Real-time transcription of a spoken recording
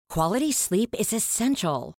Quality sleep is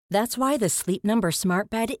essential. That's why the Sleep Number Smart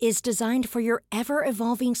Bed is designed for your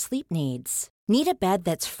ever-evolving sleep needs. Need a bed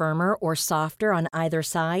that's firmer or softer on either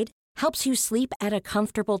side? Helps you sleep at a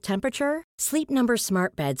comfortable temperature? Sleep Number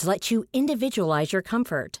Smart Beds let you individualize your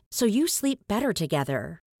comfort, so you sleep better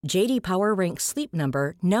together. J.D. Power ranks Sleep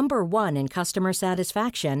Number number 1 in customer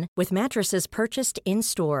satisfaction with mattresses purchased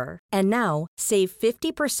in-store. And now, save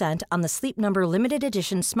 50% on the Sleep Number Limited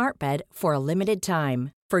Edition Smart Bed for a limited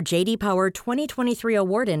time. For J.D. Power 2023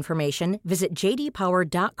 award information, visit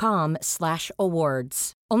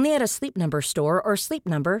jdpower.com/awards. Only at a Sleep Number store or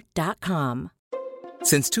sleepnumber.com.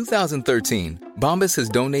 Since 2013, Bombas has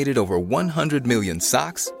donated over 100 million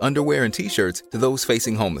socks, underwear, and T-shirts to those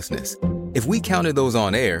facing homelessness. If we counted those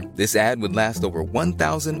on air, this ad would last over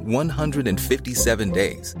 1,157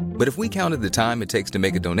 days. But if we counted the time it takes to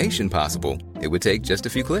make a donation possible, it would take just a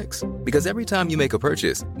few clicks. Because every time you make a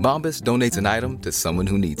purchase, Bombas donates an item to someone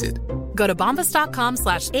who needs it. Go to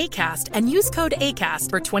bombas.com/ACAST and use code ACAST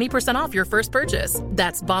for 20% off your first purchase.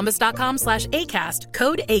 That's bombas.com/ACAST,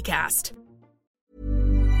 code ACAST.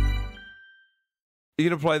 You're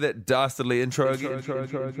going to play that dastardly intro again?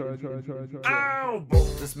 Ow!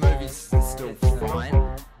 This movie's still fine.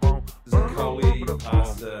 There's a collie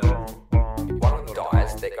pasta. One of them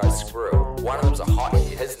dies, they go screw. One of them's a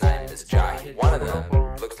hottie, his name is Jay. One of them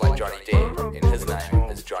looks like Johnny Depp, and his name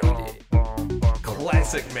is Johnny Depp.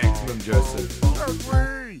 Classic Maximum Joseph.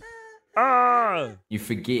 You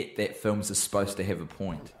forget that films are supposed to have a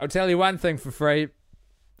point. I'll tell you one thing for free.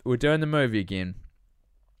 We're doing the movie again.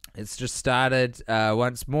 It's just started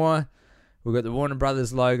once more. We've got the Warner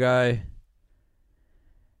Brothers logo.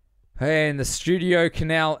 And the Studio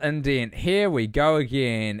Canal indent. Here we go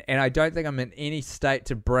again. And I don't think I'm in any state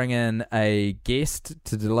to bring in a guest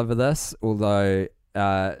to deliver this. Although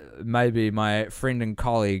maybe my friend and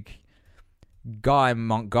colleague, Guy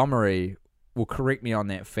Montgomery, will correct me on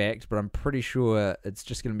that fact. But I'm pretty sure it's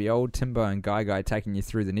just going to be old Timbo and Guy taking you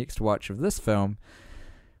through the next watch of this film.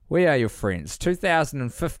 We Are Your Friends.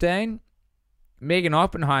 2015. Megan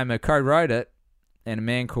Oppenheimer co-wrote it, and a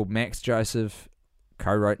man called Max Joseph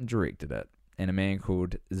co-wrote and directed it, and a man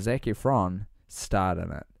called Zac Efron starred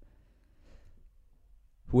in it.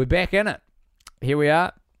 We're back in it. Here we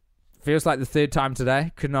are. Feels like the third time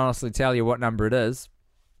today. Couldn't honestly tell you what number it is.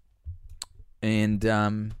 And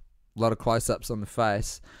a lot of close-ups on the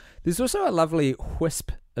face. There's also a lovely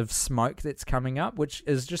wisp of smoke that's coming up, which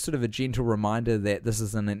is just sort of a gentle reminder that this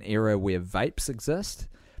is in an era where vapes exist,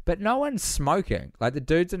 but no one's smoking. Like, the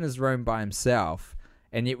dude's in his room by himself,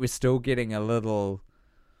 and yet we're still getting a little,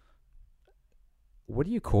 what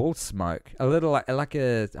do you call smoke? A little like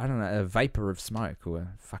a, I don't know, a vapor of smoke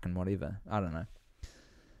or fucking whatever. I don't know.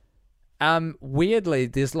 Weirdly,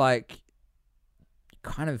 there's like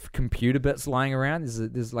kind of computer bits lying around.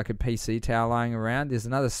 There's like a PC tower lying around. There's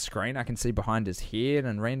another screen I can see behind his head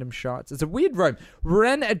and random shots. It's a weird room. We're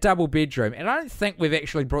in a double bedroom, and I don't think we've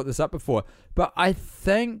actually brought this up before, but I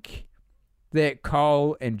think that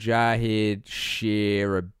Cole and Jarhead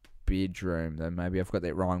share a bedroom, though maybe I've got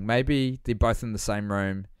that wrong. Maybe they're both in the same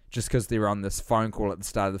room just because they're on this phone call at the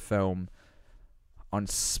start of the film on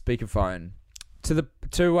speakerphone to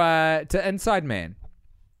Inside Man.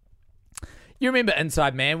 You remember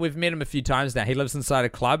Inside Man? We've met him a few times now. He lives inside a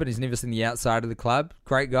club and he's never seen the outside of the club.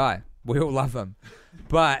 Great guy. We all love him.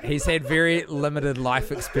 But he's had very limited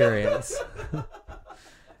life experience.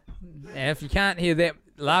 And if you can't hear that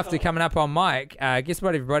laughter coming up on mic, guess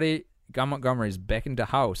what, everybody? Guy Montgomery's back into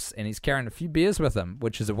house and he's carrying a few beers with him,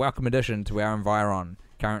 which is a welcome addition to our environ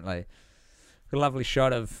currently. Got a lovely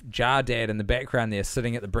shot of Jar Dad in the background there,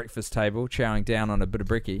 sitting at the breakfast table, chowing down on a bit of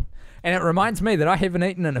brekkie. And it reminds me that I haven't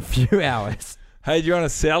eaten in a few hours. Hey, do you want a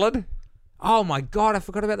salad? Oh my God, I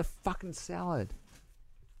forgot about the fucking salad.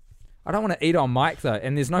 I don't want to eat on mic though,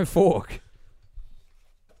 and there's no fork.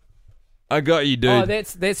 I got you, dude. Oh,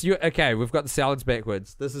 that's your... Okay, we've got the salads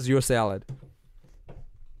backwards. This is your salad.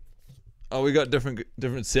 Oh, we got different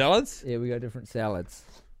salads? Yeah, we got different salads.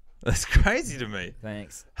 That's crazy to me.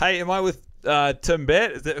 Thanks. Hey, am I with Tim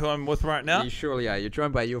Batt? Is that who I'm with right now? You surely are. You're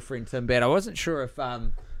joined by your friend Tim Batt. I wasn't sure if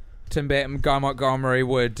Tim Batt and Guy Montgomery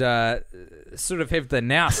would sort of have the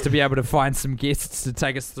nous to be able to find some guests to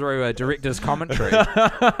take us through a director's commentary.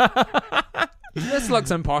 This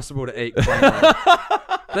looks impossible to eat.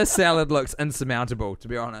 This salad looks insurmountable, to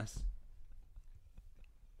be honest.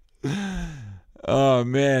 Oh,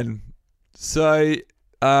 man. So,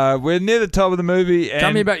 we're near the top of the movie. And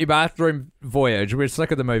tell me about your bathroom voyage. We're sick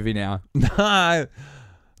of the movie now. No,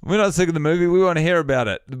 we're not sick of the movie. We want to hear about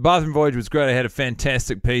it. The bathroom voyage was great. I had a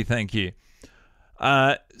fantastic pee, thank you.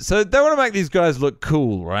 So they want to make these guys look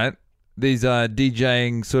cool, right? these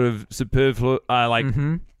DJing sort of superfluous,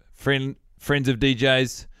 friends of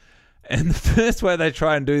DJs. And the first way they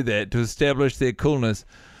try and do that to establish their coolness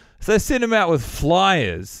is they send them out with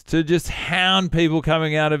flyers to just hound people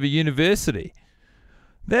coming out of a university.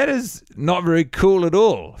 That is not very cool at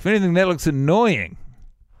all. If anything, that looks annoying.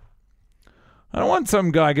 I don't want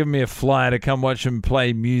some guy giving me a flyer to come watch him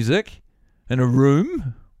play music in a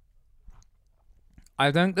room.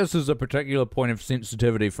 I think this is a particular point of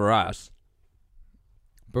sensitivity for us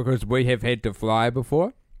because we have had to fly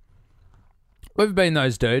before. We've been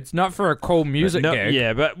those dudes, not for a cool music gig.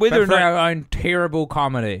 Yeah, but whether for or not our own terrible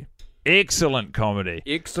comedy. Excellent comedy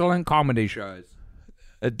shows.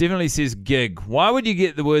 It definitely says gig. Why would you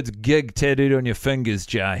get the words gig tattooed on your fingers,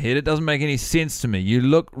 Jarhead? It doesn't make any sense to me. You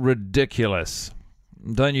look ridiculous.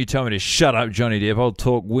 Don't you tell me to shut up, Johnny Depp. I'll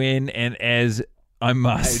talk when and as I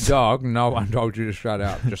must. Hey, dog, no one told you to shut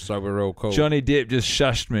up, just so we're all cool. Johnny Depp just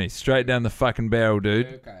shushed me straight down the fucking barrel, dude.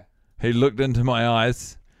 Okay. He looked into my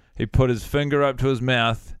eyes. He put his finger up to his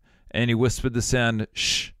mouth and he whispered the sound,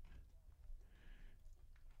 shh.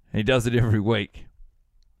 And he does it every week.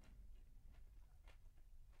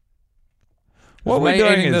 What we're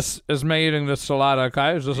doing is me eating this salad,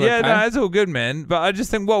 okay? Is this yeah, okay? no, it's all good, man. But I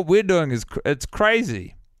just think what we're doing is it's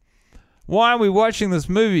crazy. Why are we watching this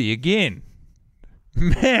movie again?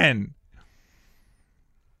 Man.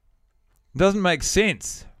 Doesn't make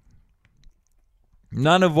sense.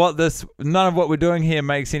 None of what we're doing here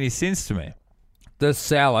makes any sense to me. This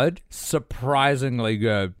salad, surprisingly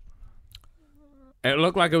good. It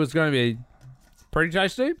looked like it was going to be pretty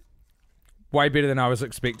tasty. Way better than I was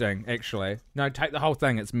expecting, actually. No, take the whole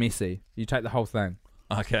thing. It's messy. You take the whole thing.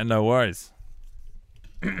 Okay, no worries.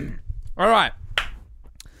 All right.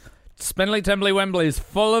 Spindly Timbly Wimbly is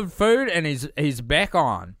full of food and he's back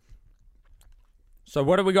on. So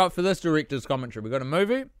what have we got for this director's commentary? We got a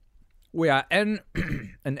movie. We are in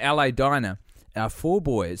an LA diner. Our four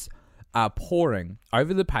boys are poring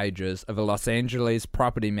over the pages of a Los Angeles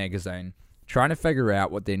property magazine, trying to figure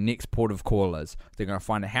out what their next port of call is. They're going to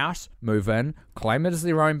find a house, move in, claim it as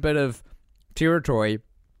their own bit of territory,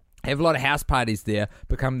 have a lot of house parties there,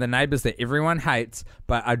 become the neighbors that everyone hates,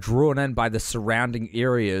 but are drawn in by the surrounding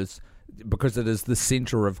areas because it is the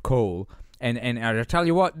center of cool. And I'll tell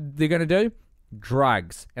you what they're going to do.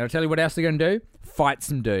 Drugs. And I'll tell you what else they're going to do. Fight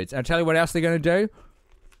some dudes. And I'll tell you what else they're going to do.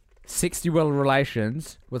 Sexual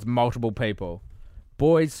relations with multiple people.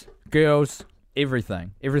 Boys, girls,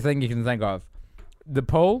 everything. Everything you can think of. The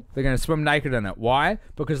pool, they're going to swim naked in it. Why?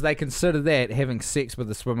 Because they consider that having sex with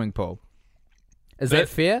a swimming pool. Is that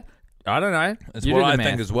fair? I don't know. That's what I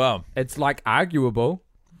think as well. It's like arguable.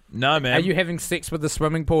 No, man. Are you having sex with the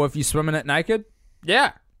swimming pool if you swim in it naked?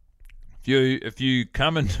 Yeah. If you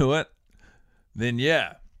come into it, then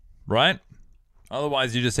yeah, right?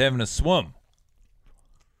 Otherwise, you're just having a swim.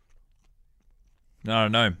 No, I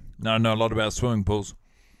know a lot about swimming pools.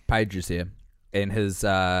 Paige is here. And his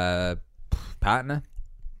partner?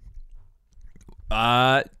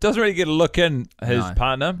 Doesn't really get a look in his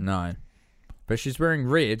partner. No. But she's wearing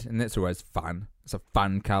red, and that's always fun. It's a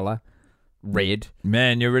fun colour. Red.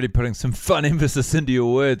 Man, you're really putting some fun emphasis into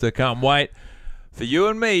your words. I can't wait for you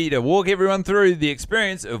and me to walk everyone through the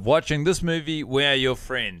experience of watching this movie, We're Your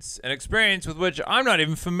Friends. An experience with which I'm not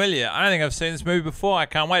even familiar. I don't think I've seen this movie before. I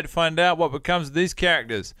can't wait to find out what becomes of these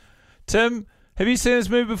characters. Tim, have you seen this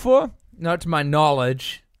movie before? Not to my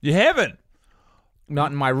knowledge. You haven't?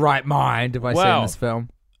 Not in my right mind have I seen this film.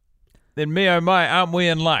 Then me oh my, aren't we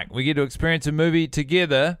in luck? We get to experience a movie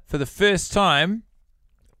together for the first time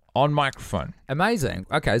on microphone. Amazing.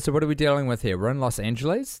 Okay, so what are we dealing with here? We're in Los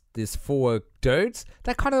Angeles. There's four dudes.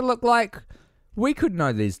 They kind of look like we could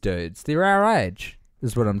know these dudes. They're our age,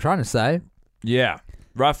 is what I'm trying to say. Yeah,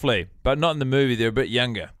 roughly. But not in the movie. They're a bit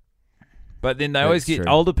younger. But then they always get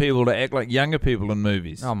older people to act like younger people in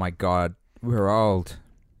movies. Oh, my God. We're old.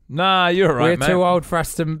 Nah, you're right, mate. We're too old for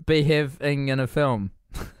us to be having in a film.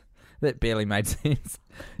 That barely made sense.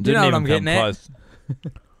 Do you know what I'm getting at?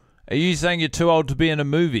 Are you saying you're too old to be in a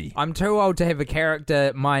movie? I'm too old to have a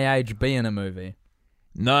character my age be in a movie.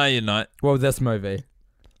 No, you're not. Well, this movie.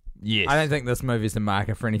 Yes. I don't think this movie's a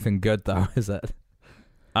marker for anything good, though, is it?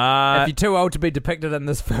 If you're too old to be depicted in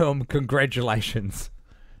this film, congratulations.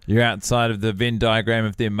 You're outside of the Venn diagram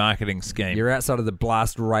of their marketing scheme. You're outside of the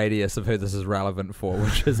blast radius of who this is relevant for,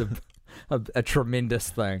 which is a tremendous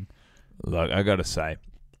thing. Look, I got to say,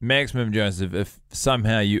 Maximum Joseph, if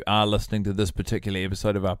somehow you are listening to this particular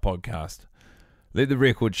episode of our podcast, let the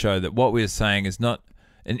record show that what we're saying is not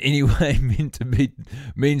in any way meant to be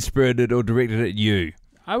mean-spirited or directed at you.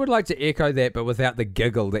 I would like to echo that, but without the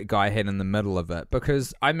giggle that guy had in the middle of it,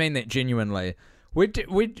 because I mean that genuinely.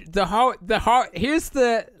 The whole. Here's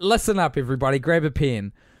the. Listen up, everybody. Grab a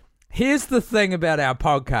pen. Here's the thing about our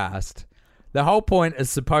podcast. The whole point is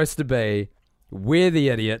supposed to be we're the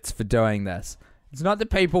idiots for doing this. It's not the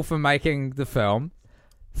people for making the film.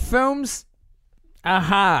 Films are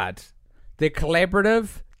hard. They're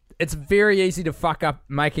collaborative. It's very easy to fuck up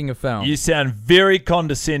making a film. You sound very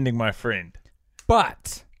condescending, my friend.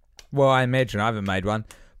 But, well, I imagine I haven't made one.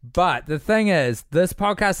 But the thing is, this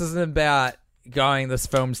podcast isn't about going, this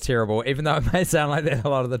film's terrible, even though it may sound like that a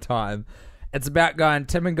lot of the time. It's about going,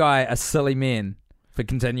 Tim and Guy are silly men for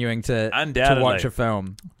continuing to watch a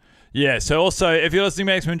film. Yeah, so also, if you're listening,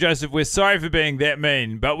 Maximum Joseph, we're sorry for being that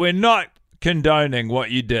mean, but we're not condoning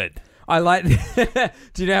what you did. I like.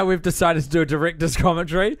 Do you know how we've decided to do a director's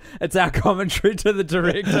commentary? It's our commentary to the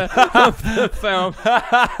director of the film.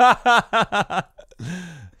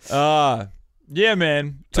 Yeah,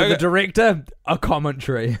 man. To the director, a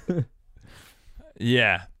commentary.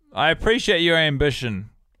 Yeah, I appreciate your ambition.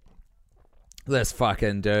 This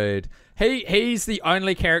fucking dude. He's the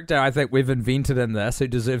only character I think we've invented in this who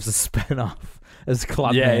deserves a spin-off as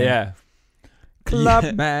Clubman. Yeah.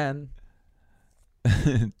 Clubman.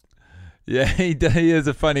 Yeah, he is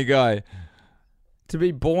a funny guy. To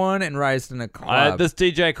be born and raised in a club. This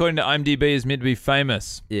DJ, according to IMDb, is meant to be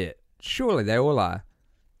famous. Yeah, surely they all are.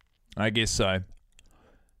 I guess so.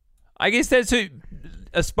 I guess that's who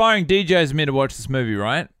aspiring DJs are meant to watch this movie,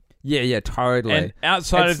 right? Yeah, totally. And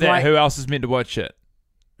outside of that, who else is meant to watch it?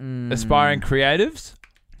 Aspiring creatives?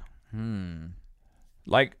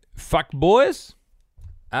 Like fuck boys?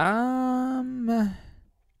 It's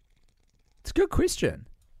a good question.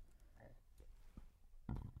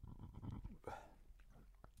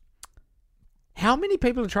 How many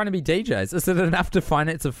people are trying to be DJs? Is it enough to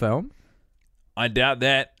finance a film? I doubt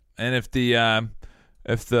that. And if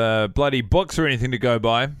the bloody books are anything to go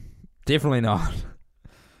by, definitely not.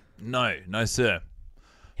 No, sir.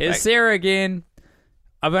 Here's Sarah again.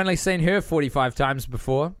 I've only seen her 45 times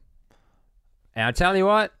before. And I'll tell you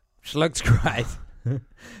what, she looks great.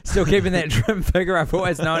 Still keeping that trim figure I've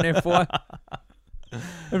always known her for.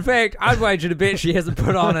 In fact, I'd wager to bet she hasn't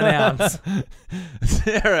put on an ounce.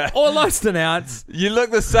 Sarah. Or lost an ounce. You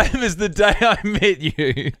look the same as the day I met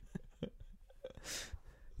you.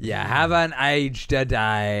 You haven't aged a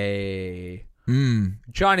day.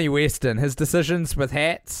 Johnny Weston, his decisions with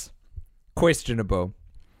hats, questionable.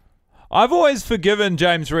 I've always forgiven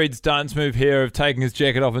James Reed's dance move here of taking his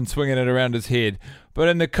jacket off and swinging it around his head. But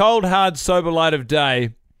in the cold, hard, sober light of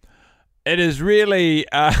day, it is really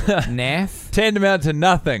naff, tantamount to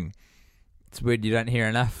nothing. It's weird you don't hear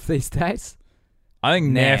enough these days. I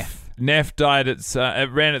think naff died.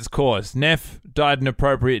 It ran its course. Naff died an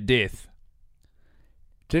appropriate death.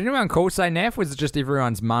 Did anyone cool say naff? Was it just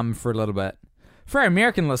everyone's mum for a little bit? For our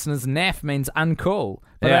American listeners, naff means uncool.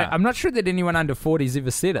 But yeah. I'm not sure that anyone under 40's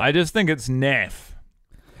ever said it. I just think it's naff.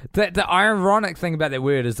 The ironic thing about that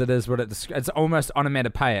word is it is what it it's almost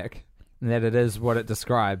onomatopoeic, and that it is what it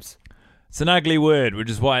describes. It's an ugly word, which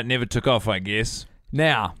is why it never took off, I guess.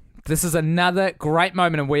 Now, this is another great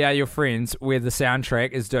moment in We Are Your Friends where the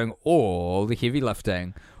soundtrack is doing all the heavy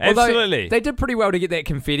lifting. Absolutely. Although they did pretty well to get that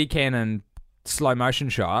confetti cannon slow motion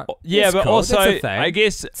shot. Yeah, That's but cool. also, That's a thing. I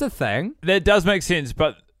guess it's a thing. That does make sense,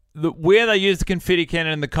 but where they use the confetti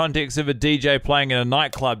cannon in the context of a DJ playing in a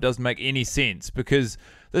nightclub doesn't make any sense, because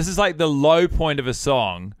this is like the low point of a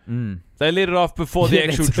song. They let it off before the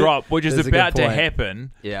actual drop, which is about to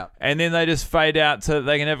happen. Yeah. And then they just fade out so that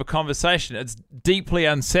they can have a conversation. It's deeply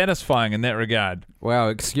unsatisfying in that regard. Wow,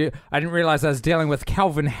 I didn't realize I was dealing with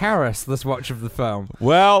Calvin Harris this watch of the film.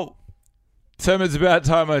 Well, Tim, it's about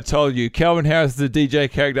time I told you. Calvin Harris is the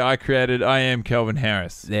DJ character I created. I am Calvin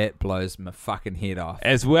Harris. That blows my fucking head off.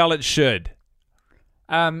 As well it should.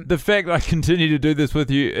 The fact that I continue to do this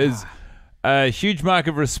with you is a huge mark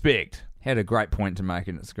of respect. Had a great point to make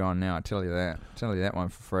and it's gone now, I tell you that. I'll tell you that one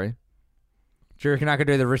for free. Do you reckon I could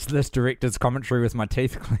do the rest of this director's commentary with my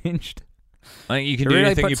teeth clenched? I think you can do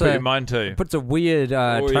anything you put your mind to. It puts a weird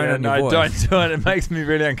tone on your voice. Don't do it. It makes me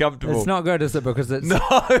really uncomfortable. It's not good, is it? Because it's,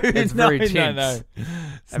 it's very tense. No.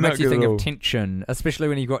 It makes you think of tension, especially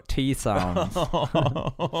when you've got T sounds.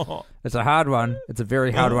 It's a hard one. It's a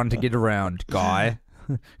very hard one to get around, Guy.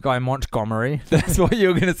 Guy Montgomery. That's what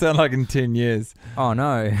you're going to sound like in 10 years. Oh,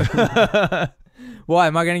 no. Why?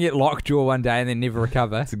 Am I going to get lockjaw one day and then never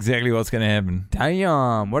recover? That's exactly what's going to happen.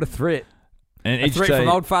 Damn, what a threat. And a threat from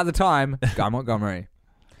old Father Time, Guy Montgomery.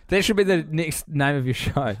 That should be the next name of your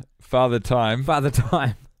show. Father Time. Father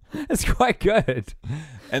Time. It's quite good.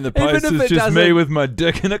 And the post is just me with my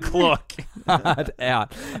dick in a clock. Hard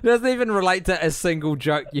out. It doesn't even relate to a single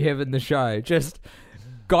joke you have in the show. Just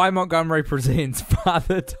Guy Montgomery presents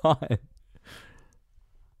Father Time.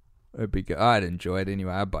 It'd be good. I'd enjoy it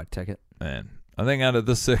anyway. I'd buy a ticket. Man, I think under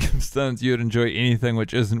this circumstance, you'd enjoy anything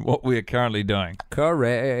which isn't what we're currently doing.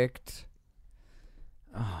 Correct.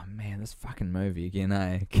 Oh, man, this fucking movie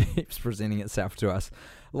again, keeps presenting itself to us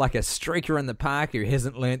like a streaker in the park who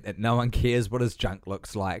hasn't learnt that no one cares what his junk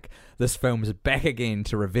looks like. This film is back again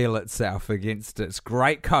to reveal itself against its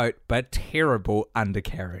great coat but terrible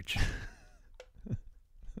undercarriage.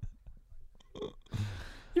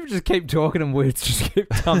 You just keep talking and words just keep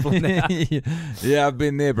tumbling out. Yeah, I've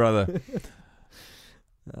been there, brother.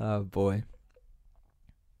 Oh, boy.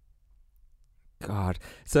 God.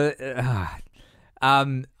 So,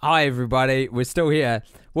 hi, everybody. We're still here.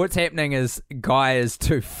 What's happening is Guy is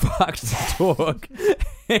too fucked to talk.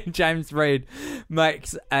 And James Reed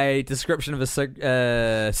makes a description of a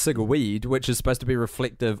cigweed, which is supposed to be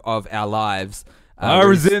reflective of our lives. I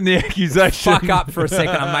resent the accusation. Fuck up for a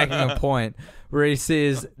second. I'm making a point where he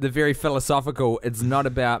says the very philosophical, it's not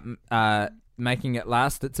about making it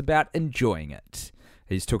last, it's about enjoying it.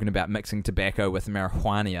 He's talking about mixing tobacco with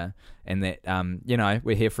marijuana and that,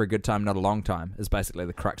 we're here for a good time, not a long time, is basically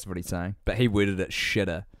the crux of what he's saying. But he worded it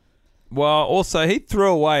shitter. Well, also, he threw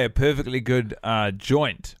away a perfectly good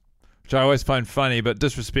joint, which I always find funny but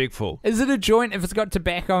disrespectful. Is it a joint if it's got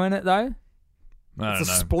tobacco in it, though? I don't it's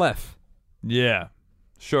a know. spliff. Yeah.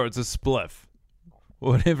 Sure, it's a spliff.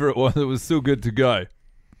 Whatever it was still good to go.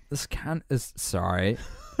 This cunt is, sorry,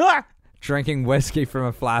 drinking whiskey from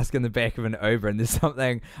a flask in the back of an Uber, and there's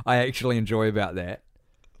something I actually enjoy about that.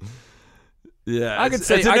 Yeah, it's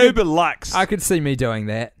an Uber Lux. I could see me doing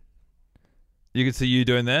that. You could see you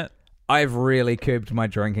doing that? I've really curbed my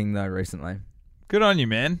drinking, though, recently. Good on you,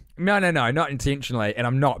 man. No, not intentionally, and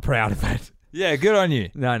I'm not proud of it. Yeah, good on you.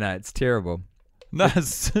 No, it's terrible. No,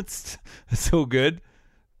 it's all good.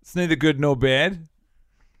 It's neither good nor bad.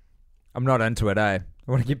 I'm not into it, I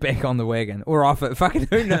want to get back on the wagon. Or off it. Fucking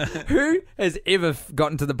who has ever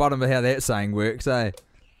gotten to the bottom of how that saying works, eh?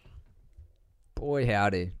 Boy,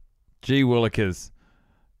 howdy. Gee willikers.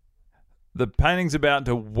 The painting's about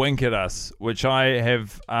to wink at us, which I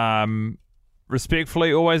have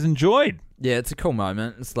respectfully always enjoyed. Yeah, it's a cool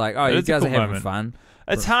moment. It's like, you guys are having fun.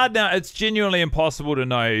 It's hard now. It's genuinely impossible to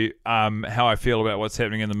know how I feel about what's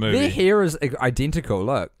happening in the movie. Their hair is identical,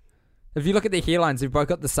 look. If you look at their hairlines, they've both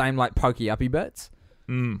got the same, like, pokey uppy bits.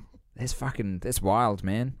 That's wild,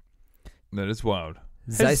 man. That is wild.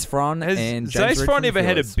 Zac Efron and James Zac Efron Reed ever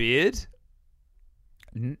had a Fearless.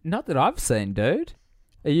 beard? Not that I've seen, dude.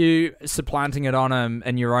 Are you supplanting it on him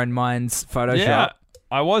in your own mind's Photoshop? Yeah,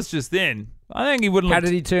 I was just then. I think he wouldn't. How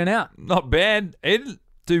did he turn out? Not bad. He'd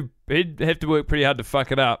have to work pretty hard to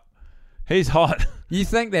fuck it up. He's hot. You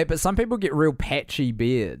think that, but some people get real patchy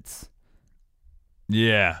beards.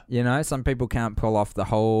 Yeah. You know, some people can't pull off the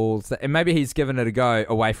whole... And maybe he's given it a go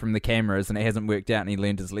away from the cameras and it hasn't worked out and he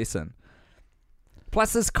learned his lesson.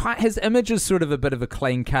 Plus, his image is sort of a bit of a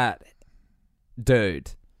clean-cut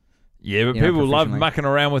dude. Yeah, but people love mucking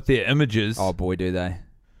around with their images. Oh, boy, do they.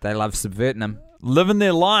 They love subverting them. Living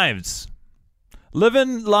their lives.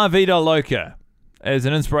 Living La Vida Loca, as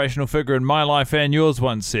an inspirational figure in my life and yours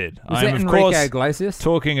once said. Was I am, that of Enrique course, Iglesias?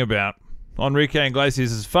 talking about Enrique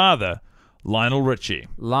Iglesias' father, Lionel Richie.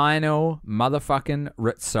 Lionel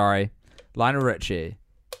Richie.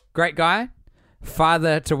 Great guy.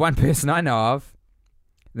 Father to one person I know of.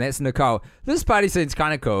 And that's Nicole. This party scene's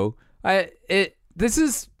kind of cool. This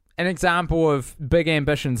is an example of big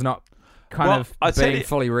ambitions not being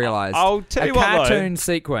fully realized. I'll tell you what, a cartoon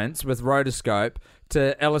sequence with rotoscope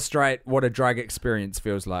to illustrate what a drug experience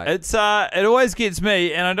feels like. It always gets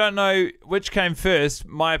me, and I don't know which came first,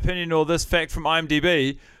 my opinion or this fact from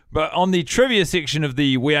IMDb, but on the trivia section of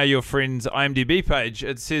the We Are Your Friends IMDb page,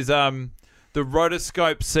 it says the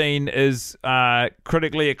rotoscope scene is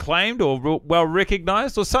critically acclaimed or well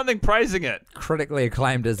recognized or something praising it. Critically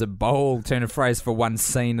acclaimed is a bold turn of phrase for one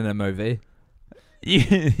scene in a movie.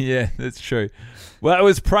 Yeah, that's true. Well, it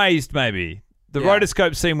was praised, maybe. The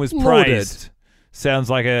rotoscope scene was praised. Lauded. Sounds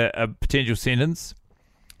like a potential sentence.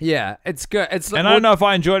 Yeah, it's good. I don't know if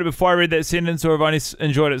I enjoyed it before I read that sentence or if I only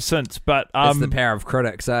enjoyed it since, but it's the power of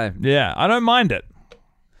critics, eh? Yeah, I don't mind it.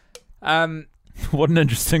 What an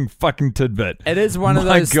interesting fucking tidbit. It is one of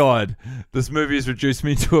those... My God, this movie has reduced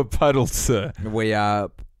me to a puddle, sir. We are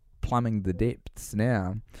plumbing the depths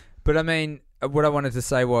now. But I mean, what I wanted to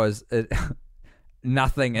say was...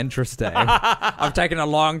 nothing interesting. I've taken a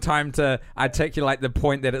long time to articulate the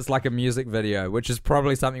point that it's like a music video, which is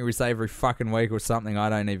probably something we say every fucking week or something. I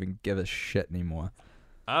don't even give a shit anymore.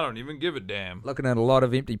 I don't even give a damn. Looking at a lot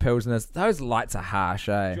of empty pills in this. Those lights are harsh,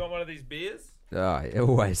 eh? Do you want one of these beers? Oh,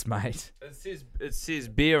 always, mate. It says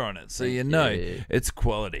beer on it, so you know it's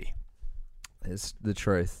quality. It's the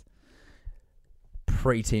truth.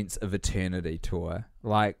 Pretense of Eternity tour.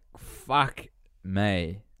 Like, fuck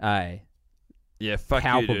me. Yeah, fuck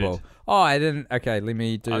palpable. you, dude. Oh, I didn't. Okay, let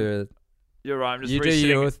me do. You're right. I'm just You do resetting.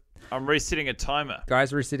 yours. I'm resetting a timer.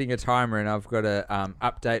 Guy's resetting a timer, and I've got to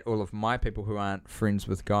update all of my people who aren't friends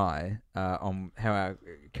with Guy on how our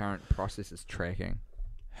current process is tracking.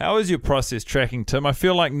 How is your process tracking, Tim? I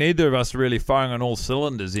feel like neither of us are really firing on all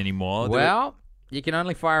cylinders anymore. Well, you can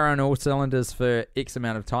only fire on all cylinders for X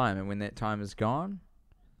amount of time, and when that time is gone,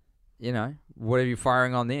 you know, what are you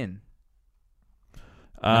firing on then?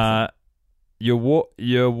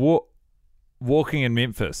 You're walking in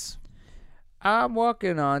Memphis. I'm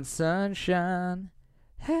walking on sunshine.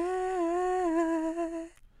 Hey.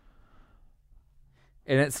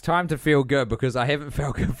 And it's time to feel good because I haven't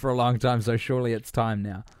felt good for a long time, so surely it's time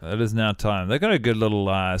now. It is now time. They've got a good little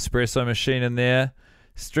espresso machine in there.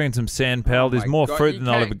 String some sand pal. There's more fruit than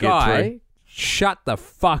I'll ever get through. Shut the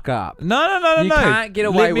fuck up. No. You can't get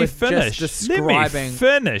away with finish. just describing Let me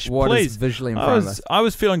finish, what please. is visually in front of us. I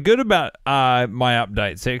was feeling good about my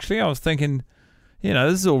updates, actually. I was thinking, you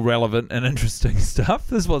know, this is all relevant and interesting stuff.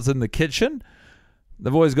 This is what's in the kitchen.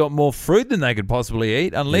 They've always got more fruit than they could possibly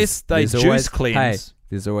eat, unless they There's juice always, cleanse. Hey,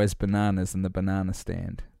 there's always bananas in the banana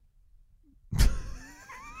stand.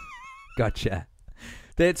 Gotcha.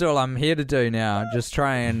 That's all I'm here to do now. Just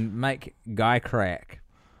try and make Guy crack.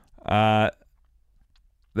 That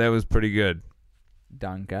was pretty good.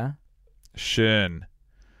 Dunker. Schön.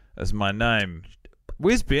 That's my name.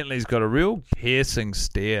 Wes Bentley's got a real piercing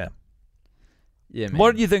stare. Yeah, man.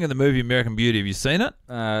 What did you think of the movie American Beauty? Have you seen it?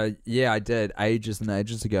 Yeah, I did ages and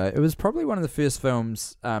ages ago. It was probably one of the first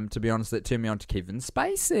films, to be honest, that turned me on to Kevin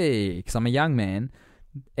Spacey because I'm a young man,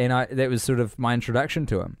 and that was sort of my introduction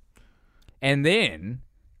to him. And then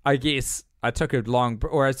I guess I took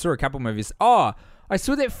I saw a couple movies. Oh, I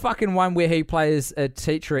saw that fucking one where he plays a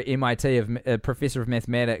teacher at MIT, a professor of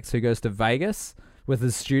mathematics who goes to Vegas with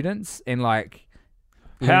his students and like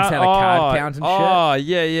learns how to card count and shit. Oh,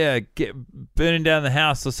 yeah. Burning down the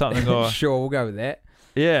house or something. Or Sure, we'll go with that.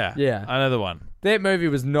 Yeah. Yeah. Another one. That movie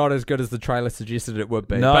was not as good as the trailer suggested it would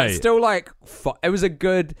be. No. But still, like, it was a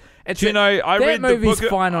good... I read that movie's the book.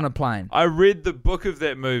 fine on a plane. I read the book of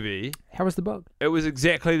that movie. How was the book? It was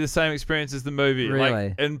exactly the same experience as the movie. Really?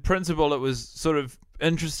 Like, in principle, it was sort of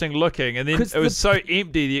interesting looking, and then 'Cause it was so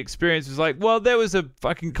empty. The experience was like, well, that was a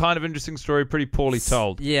fucking kind of interesting story, pretty poorly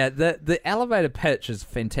told. Yeah, the elevator pitch is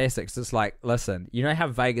fantastic. It's just like, listen, you know how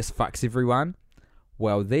Vegas fucks everyone?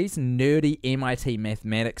 Well, these nerdy MIT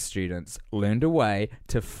mathematics students learned a way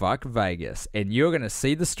to fuck Vegas, and you're going to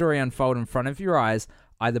see the story unfold in front of your eyes,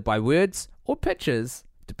 either by words or pictures,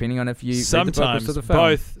 depending on if you read the book or Sometimes saw the film,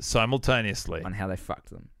 both simultaneously. on how they fucked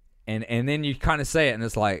them. And then you kind of see it, and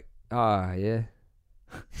it's like, oh yeah,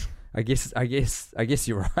 I guess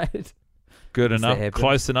you're right. Good Does that enough. happen?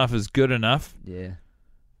 Close enough is good enough. Yeah,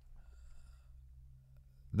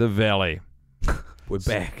 The Valley. we're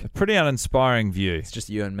back. A pretty uninspiring view. It's just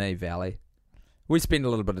you and me, Valley. We spent a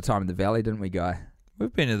little bit of time in the Valley, didn't we, Guy?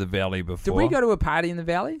 We've been to the Valley before. Did we go to a party in the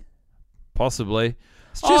Valley? Possibly.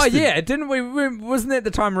 It's Oh just yeah, didn't we? Wasn't that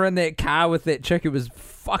the time we were in that car with that chick who was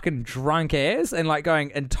fucking drunk ass and like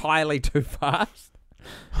going entirely too fast?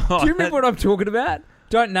 Do you remember what I'm talking about?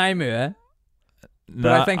 Don't name her,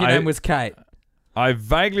 but I think her name was Kate. I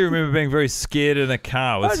vaguely remember being very scared in a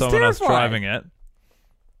car with It's someone else terrifying. driving it.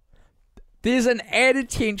 There's an added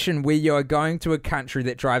tension where you're going to a country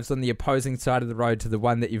that drives on the opposing side of the road to the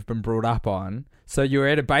one that you've been brought up on, so you're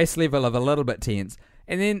at a base level of a little bit tense.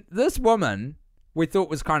 And then this woman we thought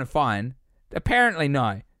was kind of fine. Apparently,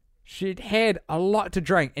 no. She'd had a lot to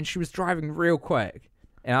drink and she was driving real quick.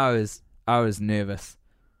 And I was nervous.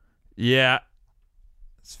 Yeah.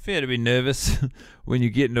 It's fair to be nervous when you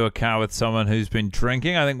get into a car with someone who's been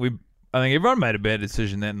drinking. I think everyone made a bad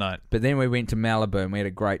decision that night. But then we went to Malibu and we had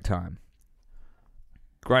a great time.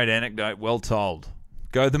 Great anecdote, well told.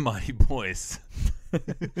 Go the Mighty Boys.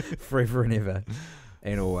 Forever and ever.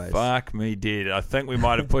 And always. Fuck me dead. I think we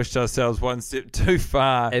might have pushed ourselves one step too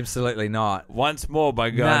far. Absolutely not. Once more by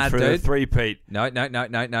going through the three-peat. No.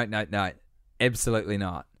 Absolutely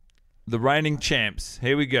not. The reigning champs.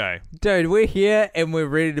 Here we go. Dude, we're here and we're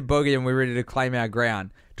ready to boogie and we're ready to claim our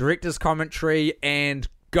ground. Director's commentary and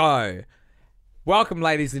go. Welcome,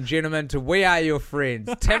 ladies and gentlemen, to We Are Your Friends.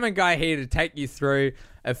 Tim and Guy here to take you through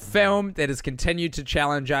a film that has continued to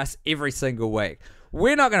challenge us every single week.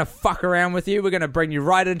 We're not going to fuck around with you. We're going to bring you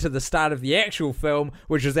right into the start of the actual film,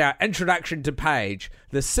 which is our introduction to Paige,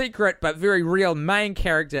 the secret but very real main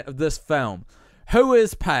character of this film. Who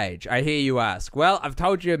is Paige, I hear you ask? Well, I've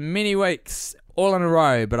told you many weeks, all in a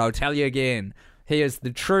row, but I'll tell you again. He is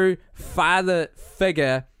the true father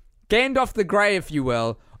figure, Gandalf the Grey, if you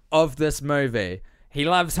will, of this movie. He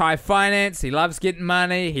loves high finance, he loves getting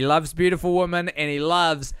money, he loves beautiful women, and he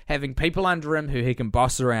loves having people under him who he can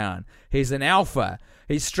boss around. He's an alpha.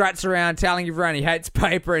 He struts around telling everyone he hates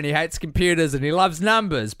paper and he hates computers and he loves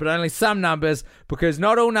numbers, but only some numbers, because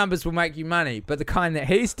not all numbers will make you money. But the kind that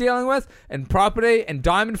he's dealing with, and property and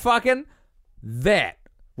diamond fucking, that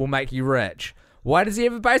will make you rich. Why does he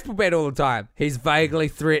have a baseball bat all the time? He's vaguely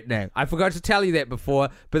threatening. I forgot to tell you that before,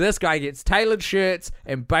 but this guy gets tailored shirts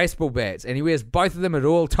and baseball bats, and he wears both of them at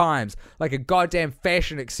all times, like a goddamn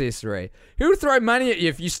fashion accessory. He'll throw money at you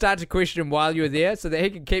if you start to question him while you're there, so that he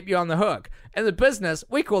can keep you on the hook. In the business,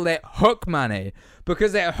 we call that hook money,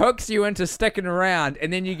 because that hooks you into sticking around,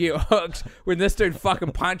 and then you get hooked when this dude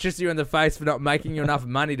fucking punches you in the face for not making you enough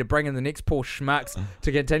money to bring in the next poor schmucks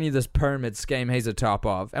to continue this pyramid scheme he's a top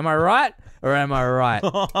of. Am I right? Or am I right?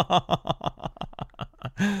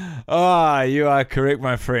 Ah, you are correct,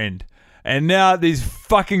 my friend. And now these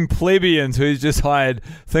fucking plebeians who he's just hired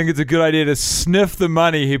think it's a good idea to sniff the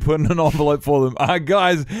money he put in an envelope for them.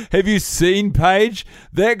 Guys, have you seen Paige?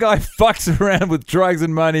 That guy fucks around with drugs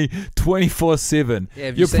and money 24/7. Yeah,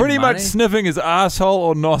 You're seen pretty money? much sniffing his asshole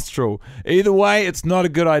or nostril. Either way, it's not a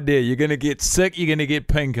good idea. You're going to get sick. You're going to get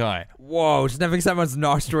pink eye. Whoa, sniffing someone's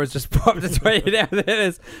nostrils just popped its way down. That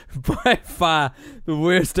is by far the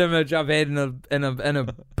worst image I've had in a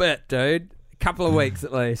bit, dude. A couple of weeks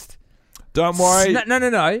at least. Don't worry.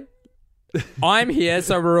 No. I'm here,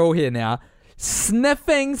 so we're all here now.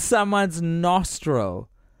 Sniffing someone's nostril.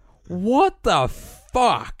 What the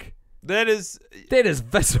fuck? That is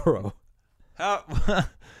visceral.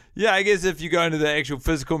 Yeah, I guess if you go into the actual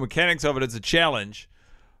physical mechanics of it, it's a challenge.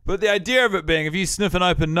 But the idea of it being, if you sniff an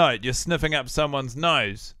open note, you're sniffing up someone's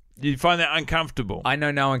nose. You find that uncomfortable. I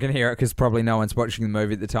know no one can hear it because probably no one's watching the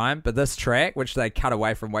movie at the time, but this track, which they cut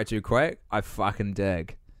away from way too quick, I fucking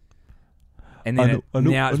dig. And then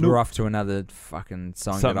we're off to another fucking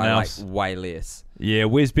song Something that I else. like way less. Yeah,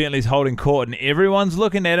 Wes Bentley's holding court and everyone's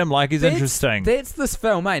looking at him like he's interesting. That's this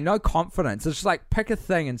film, eh? No confidence. It's just like pick a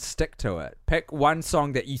thing and stick to it. Pick one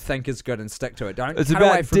song that you think is good and stick to it. Don't cut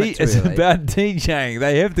away from it too It's early. about DJing.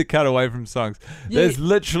 They have to cut away from songs. Yeah. That's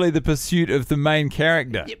literally the pursuit of the main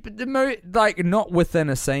character. Yeah, but the movie, like, not within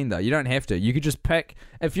a scene though. You don't have to. You could just pick.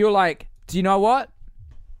 If you're like, do you know what?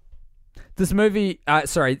 This movie,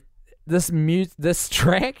 this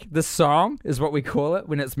track, this song is what we call it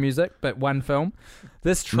when it's music, but one film.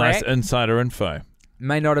 This track Nice insider info.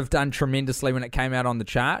 may not have done tremendously when it came out on the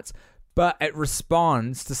charts, but it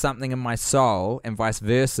responds to something in my soul and vice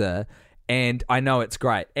versa, and I know it's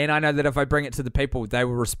great. And I know that if I bring it to the people, they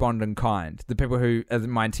will respond in kind, the people who are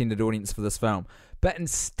my intended audience for this film. But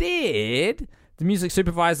instead, the music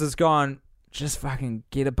supervisor's gone, just fucking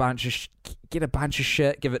get a bunch of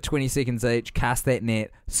shit, give it 20 seconds each, cast that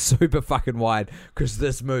net super fucking wide, because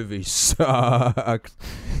this movie sucks.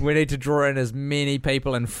 We need to draw in as many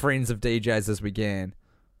people and friends of DJs as we can.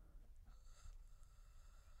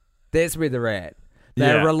 That's where they're at.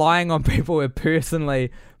 They're Yeah. relying on people who are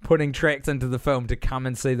personally putting tracks into the film to come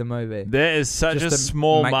and see the movie. That is such Just a to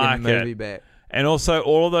small make the movie market. back. And also,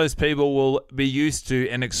 all of those people will be used to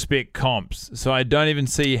and expect comps. So I don't even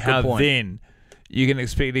see how point. then you can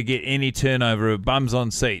expect to get any turnover of bums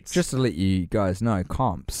on seats. Just to let you guys know,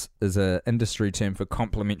 comps is an industry term for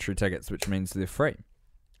complimentary tickets, which means they're free.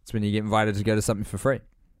 It's when you get invited to go to something for free.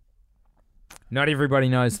 Not everybody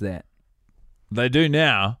knows that. They do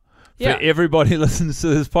now. Yeah. For everybody listens to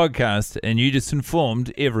this podcast, and you just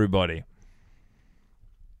informed everybody.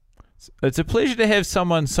 It's a pleasure to have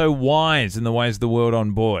someone so wise in the ways of the world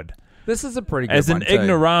on board. This is a pretty good As one an too.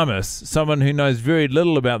 ignoramus, someone who knows very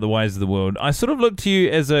little about the ways of the world, I sort of look to you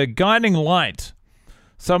as a guiding light,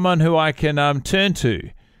 someone who I can turn to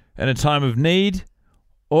in a time of need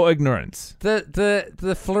or ignorance.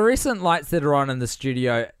 The fluorescent lights that are on in the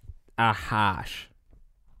studio are harsh.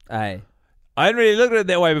 Hey. I hadn't really looked at it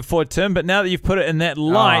that way before, Tim, but now that you've put it in that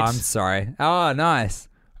light, Oh, I'm sorry. Oh, nice.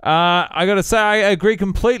 I got to say I agree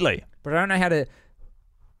completely. But I don't know how to.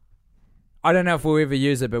 I don't know if we'll ever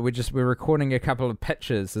use it, but we're recording a couple of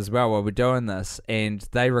pictures as well while we're doing this, and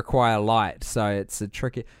they require light, so it's a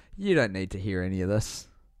tricky. You don't need to hear any of this.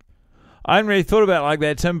 I hadn't really thought about it like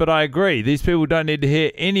that, Tim, but I agree. These people don't need to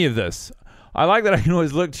hear any of this. I like that I can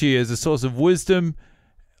always look to you as a source of wisdom,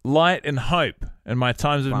 light, and hope in my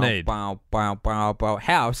times of need. Bow.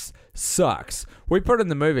 House sucks. We put it in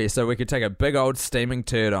the movie so we could take a big old steaming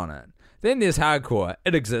turd on it. Then there's hardcore.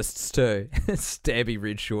 It exists too. Stabby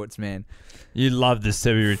red shorts, man. You love the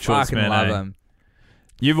Stabby Red Shorts, Fucking man. love eh? him.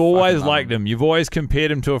 You've always Fucking liked love him. You've always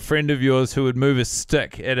compared him to a friend of yours who would move a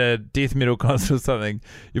stick at a death metal concert or something.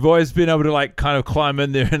 You've always been able to like kind of climb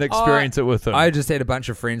in there and experience it with him. I just had a bunch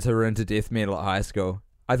of friends who were into death metal at high school.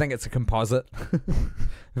 I think it's a composite.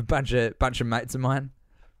 a bunch of mates of mine.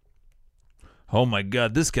 Oh my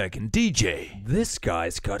God, this guy can DJ. This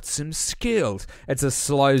guy's got some skills. It's a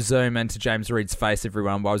slow zoom into James Reed's face,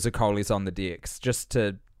 everyone, while Zaccoli's on the decks, just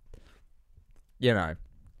to,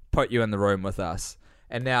 put you in the room with us.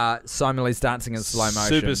 And now Simon Lee's dancing in slow motion.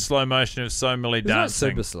 Super slow motion of Simon Lee dancing. It's not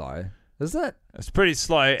super slow, is it? It's pretty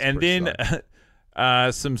slow. And then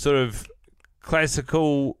some sort of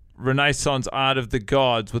classical Renaissance art of the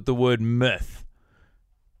gods with the word myth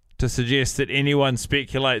to suggest that anyone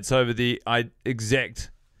speculates over the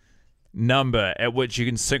exact number at which you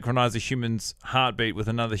can synchronize a human's heartbeat with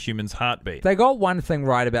another human's heartbeat. They got one thing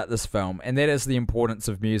right about this film, and that is the importance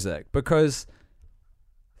of music, because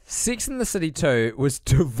Sex and the City 2 was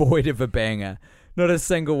devoid of a banger. Not a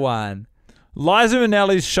single one. Liza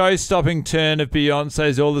Minnelli's show-stopping turn of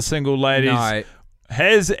Beyonce's All the Single Ladies No.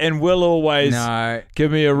 has and will always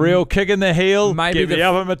give me a real kick in the heel, Maybe get me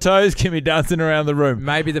up on my toes, get me dancing around the room.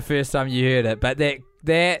 Maybe the first time you heard it, but that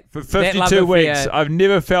For that love 52 affair- weeks, I've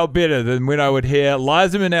never felt better than when I would hear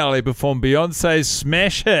Liza Minnelli perform Beyonce's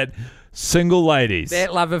smash hit, Single Ladies.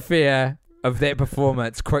 that love affair of that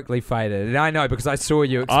performance quickly faded. And I know because I saw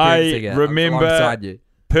you experiencing it remember alongside you.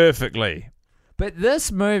 perfectly. But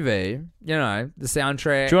this movie, the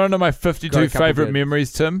soundtrack. Do you want to know my Got 52 a couple favourite good-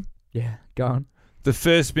 memories, Tim? Yeah, go on. The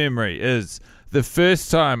first memory is the first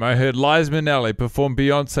time I heard Liza Minnelli perform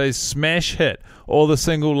Beyonce's smash hit, All the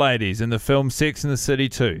Single Ladies, in the film Sex and the City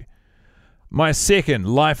 2. My second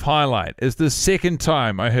life highlight is the second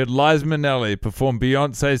time I heard Liza Minnelli perform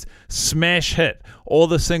Beyonce's smash hit, All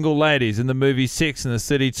the Single Ladies, in the movie Sex and the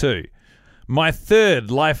City 2. My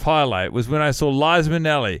third life highlight was when I saw Liza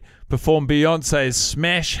Minnelli perform Beyonce's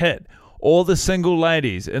smash hit, All the Single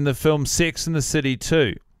Ladies, in the film Sex and the City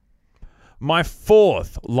 2. My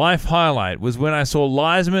fourth life highlight was when I saw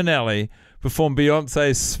Liza Minnelli perform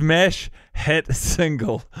Beyonce's smash hit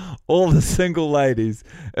single, All the Single Ladies,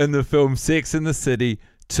 in the film Sex and the City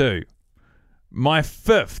 2. My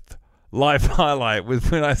fifth life highlight was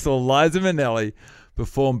when I saw Liza Minnelli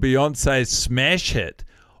perform Beyonce's smash hit,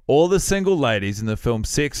 All the Single Ladies, in the film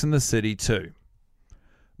Sex and the City 2.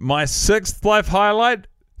 My sixth life highlight,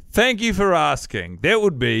 thank you for asking, that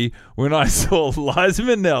would be when I saw Liza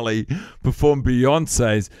Minnelli perform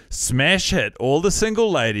Beyonce's smash hit, All the Single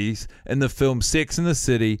Ladies, in the film Sex and the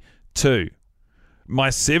City 2. My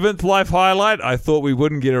seventh life highlight, I thought we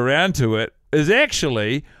wouldn't get around to it, is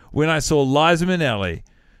actually when I saw Liza Minnelli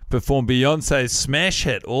perform Beyonce's smash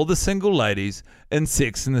hit, All the Single Ladies, in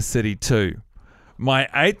Sex and the City 2. My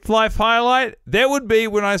eighth life highlight, that would be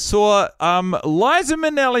when I saw Liza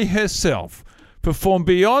Minnelli herself perform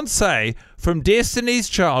Beyonce from Destiny's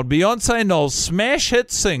Child, Beyonce Knowles' smash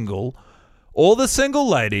hit single, All the Single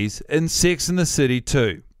Ladies, in Sex and the City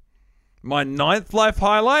 2. My ninth life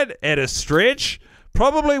highlight, at a stretch,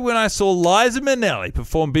 probably when I saw Liza Minnelli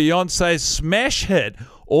perform Beyonce's smash hit,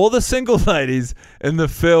 All the Single Ladies, in the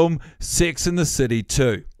film Sex and the City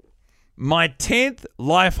 2. My 10th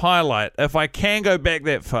life highlight, if I can go back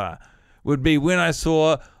that far, would be when I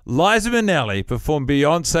saw Liza Minnelli perform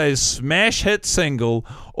Beyonce's smash hit single,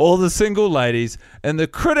 All the Single Ladies, in the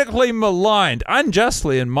critically maligned,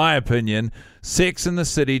 unjustly in my opinion, Sex and the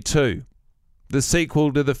City 2, the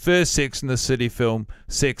sequel to the first Sex and the City film,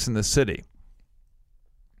 Sex and the City.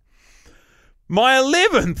 My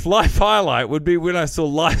 11th life highlight would be when I saw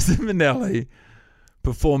Liza Minnelli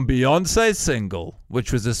perform Beyonce's single,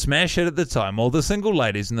 which was a smash hit at the time, All the Single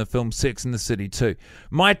Ladies, in the film Sex and the City 2.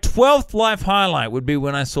 My 12th life highlight would be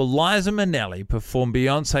when I saw Liza Minnelli perform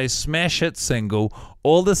Beyonce's smash hit single,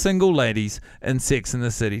 All the Single Ladies, in Sex and the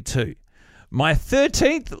City 2. My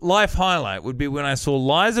 13th life highlight would be when I saw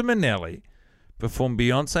Liza Minnelli perform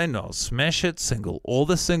Beyonce Knowles' smash hit single, All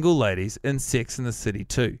the Single Ladies, in Sex and the City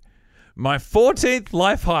 2. My 14th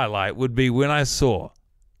life highlight would be when I saw...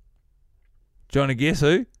 Do you want to guess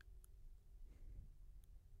who?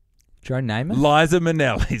 Joe Namath? Liza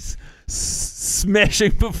Minnelli's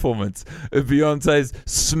smashing performance of Beyonce's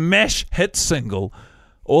smash hit single,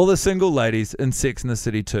 All the Single Ladies, in Sex and the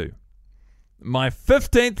City 2. My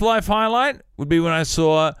 15th life highlight would be when I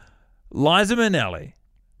saw Liza Minnelli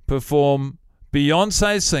perform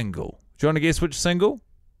Beyonce's single. Do you want to guess which single?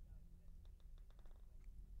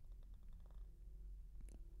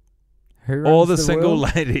 All the Single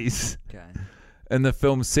Ladies. Okay. In the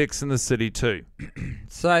film Sex and the City 2.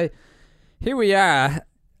 So here we are,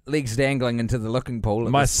 legs dangling into the looking pool.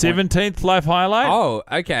 at My this point. 17th life highlight. Oh,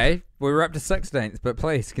 okay. We were up to 16th, but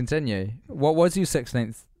please continue. What was your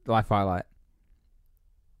 16th life highlight?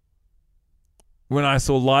 When I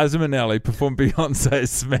saw Liza Minnelli perform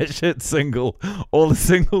Beyonce's smash hit single, All the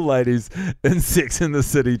Single Ladies, in Sex and the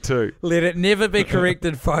City 2. Let it never be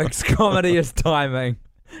corrected, folks. Comedy is timing.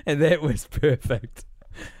 And that was perfect.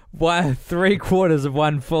 By 3/4 of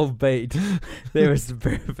one full beat, there was the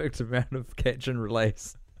perfect amount of catch and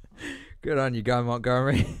release. Good on you, Guy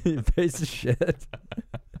Montgomery. You piece of shit.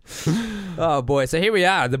 Oh boy, so here we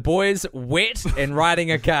are, the boys wet and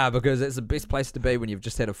riding a car, because it's the best place to be when you've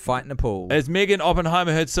just had a fight in a pool. As Megan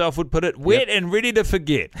Oppenheimer herself would put it, wet and ready to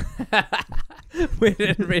forget. Wet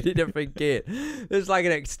and ready to forget. It's like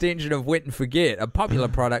an extension of Wet and Forget, a popular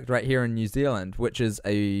product right here in New Zealand, which is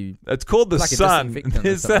It's called the like a Sun. disinfectant or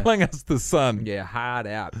They're something. selling us the Sun. hard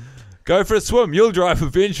out. Go for a swim. You'll dry off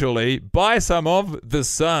eventually. Buy some of the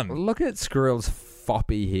Sun. Look at Squirrel's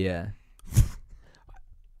foppy here.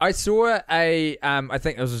 I saw I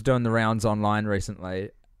think I was doing the rounds online recently,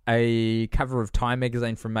 a cover of Time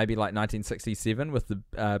magazine from maybe like 1967 with the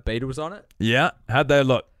Beatles on it. Yeah. How'd they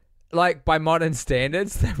look? Like, by modern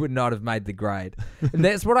standards, they would not have made the grade. And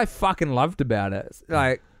that's what I fucking loved about it.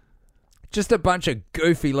 Like, just a bunch of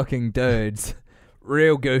goofy-looking dudes.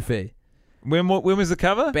 Real goofy. When was the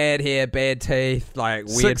cover? Bad hair, bad teeth, like,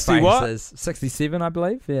 weird 60 what? faces. 67, I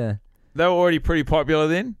believe, yeah. They were already pretty popular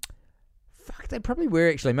then? Fuck, they probably were,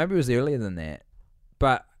 actually. Maybe it was earlier than that.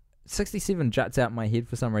 But 67 juts out in my head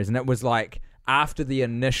for some reason. It was, like, after the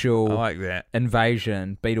initial I like that.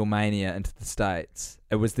 invasion, Beatlemania into the States.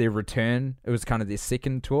 It was their return. It was kind of their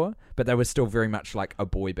second tour, but they were still very much like a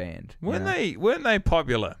boy band. Weren't they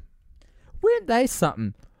popular? Weren't they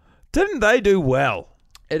something? Didn't they do well?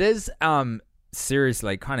 It is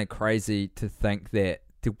seriously kind of crazy to think that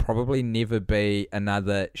there'll probably never be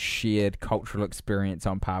another shared cultural experience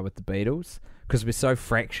on par with the Beatles, because we're so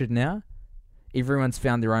fractured now. Everyone's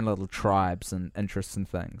found their own little tribes and interests and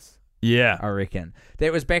things. Yeah. I reckon.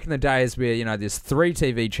 That was back in the days where, you know, there's 3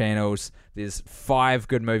 TV channels, there's 5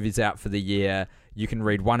 good movies out for the year, you can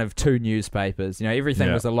read 1 of 2 newspapers. You know,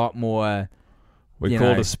 everything was a lot more... We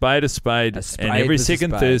called a spade a spade, and every was a second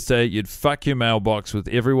spade. Thursday you'd fuck your mailbox with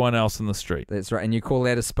everyone else in the street. That's right, and you call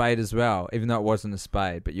that a spade as well, even though it wasn't a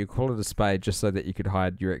spade, but you call it a spade just so that you could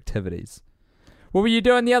hide your activities. What were you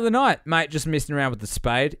doing the other night, mate? Just messing around with the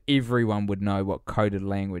spade? Everyone would know what coded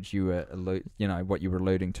language you were, what you were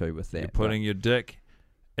alluding to with that. You're putting your dick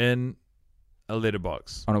in a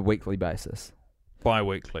letterbox. On a weekly basis.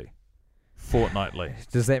 Bi-weekly. Fortnightly.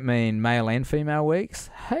 Does that mean male and female weeks?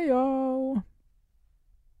 Hey-oh.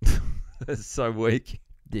 That's so weak.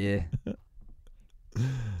 Yeah.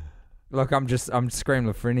 Look, I'm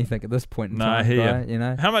scrambling for anything at this point in No, time. I hear right? You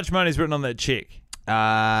know? How much money's written on that check?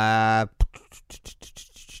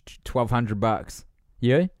 $1,200.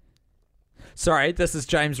 You? Sorry, this is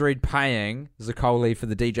James Reed paying Zaccoli for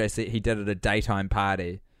the DJ set he did at a daytime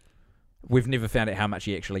party. We've never found out how much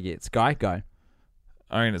he actually gets. Guy, go.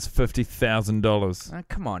 I reckon it's $50,000. Oh,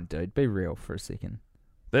 come on, dude. Be real for a second.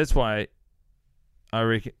 That's why I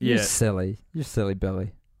reckon, You're silly. You're silly,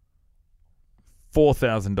 Billy.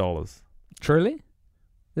 $4,000. Truly?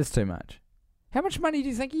 That's too much. How much money do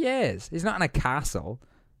you think he has? He's not in a castle.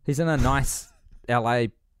 He's in a nice LA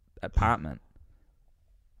apartment.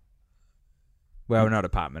 Well, not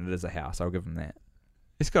apartment. It is a house. I'll give him that.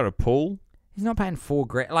 He's got a pool. He's not paying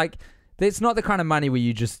 $4,000. Like, that's not the kind of money where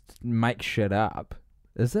you just make shit up,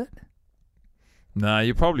 is it? No,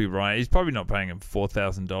 you're probably right. He's probably not paying him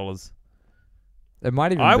 $4,000. It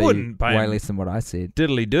might even I be wouldn't pay way him. less than what I said.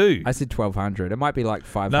 Diddly do. I said $1,200. It might be like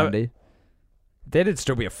 $500. That'd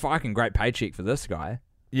still be a fucking great paycheck for this guy.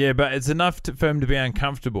 Yeah, but it's enough for him to be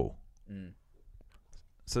uncomfortable.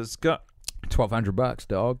 So it's got $1,200,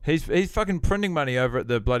 dog. He's fucking printing money over at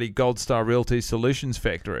the bloody Gold Star Realty Solutions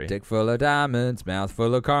factory. Dick full of diamonds, mouth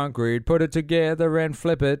full of concrete. Put it together and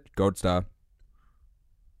flip it. Gold Star.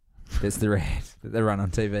 That's the ad that they run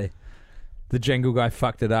on TV. The jingle guy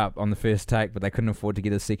fucked it up on the first take, but they couldn't afford to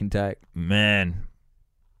get a second take. Man,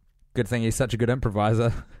 Good thing he's such a good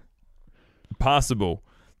improviser. passable.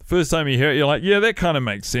 The first time you hear it, you're like, yeah, that kind of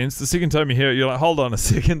makes sense. The second time you hear it, you're like, hold on a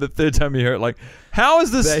second. The third time you hear it, like, how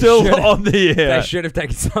is this They still should've- on the air? They should have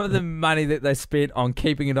taken some of the money that they spent on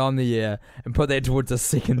keeping it on the air and put that towards a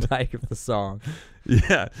second take of the song.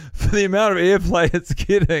 Yeah, for the amount of airplay it's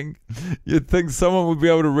getting, you'd think someone would be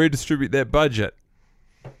able to redistribute that budget.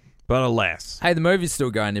 But alas. Hey, the movie's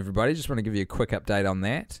still going, everybody. Just want to give you a quick update on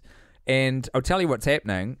that. And I'll tell you what's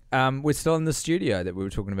happening. We're still in the studio that we were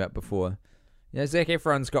talking about before. Yeah, Zac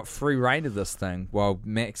Efron's got free reign of this thing while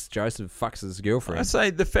Max Joseph fucks his girlfriend. I say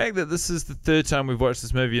the fact that this is the third time we've watched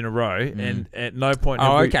this movie in a row, and at no point.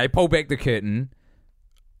 Okay, pull back the curtain.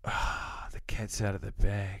 The cat's out of the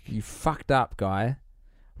bag. You fucked up, guy.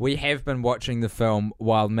 We have been watching the film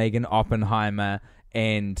while Megan Oppenheimer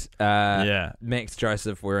and Max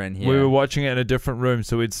Joseph were in here. We were watching it in a different room,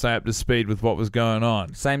 so we'd stay up to speed with what was going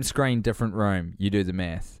on. Same screen, different room. You do the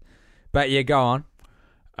math. But yeah, go on.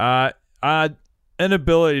 Our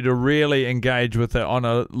inability to really engage with it on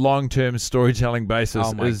a long-term storytelling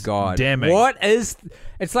basis is damning.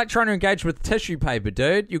 It's like trying to engage with tissue paper,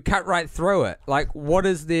 dude. You cut right through it. Like, what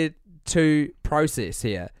is there to process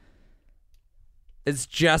here? It's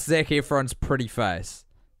just Zac Efron's pretty face.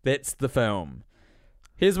 That's the film.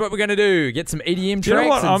 Here's what we're going to do. Get some EDM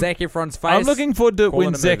tracks and Zac Efron's face. I'm looking forward to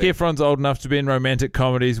when Zac Efron's old enough to be in romantic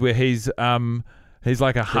comedies where he's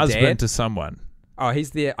like a husband to someone. Oh,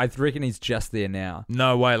 he's there. I reckon he's just there now.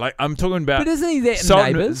 No way. Like, I'm talking about... But isn't he that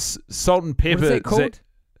in Neighbours? Salt and Pepper. What is that called?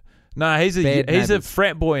 No, he's a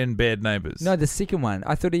frat boy in Bad Neighbours. No, the second one.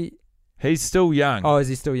 I thought He's still young. Oh, is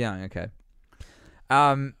he still young? Okay.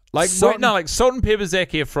 Salt and Pepper,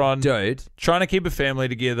 Zac Efron. Dude. Trying to keep a family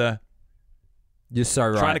together. You're so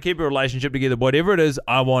right. Trying to keep a relationship together. Whatever it is,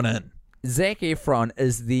 I want in. Zac Efron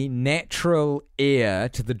is the natural heir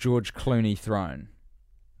to the George Clooney throne.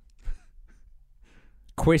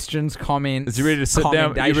 Questions, comments, is he ready to sit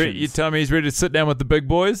down? You tell me he's ready to sit down with the big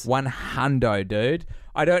boys? 100, dude.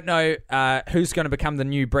 I don't know who's going to become the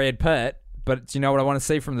new Brad Pitt, but do you know what I want to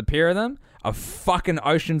see from the pair of them? A fucking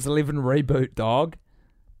Ocean's 11 reboot, dog.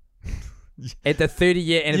 At the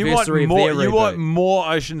 30-year anniversary of their reboot. You want more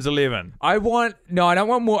Ocean's 11? I don't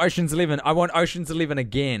want more Ocean's 11. I want Ocean's 11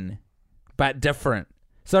 again, but different.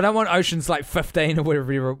 So I don't want Ocean's like 15 or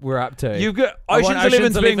whatever we're up to. You've got Ocean's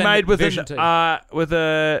 11's being made with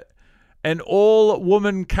an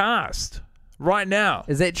all-woman cast right now.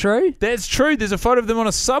 Is that true? That's true. There's a photo of them on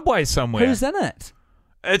a subway somewhere. Who's in it?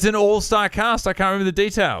 It's an all-star cast. I can't remember the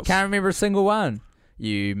details. Can't remember a single one.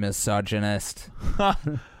 You misogynist. I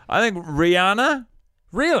think Rihanna.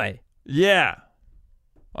 Really? Yeah.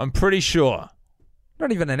 I'm pretty sure.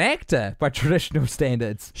 Not even an actor by traditional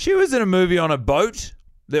standards. She was in a movie on a boat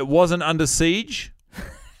that wasn't under siege.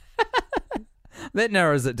 That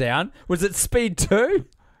narrows it down. Was it Speed 2?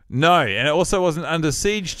 No, and it also wasn't Under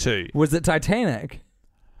Siege 2. Was it Titanic?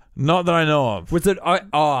 Not that I know of. Was it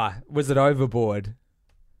Overboard?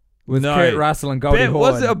 With Kurt Russell and Goldie Hawn.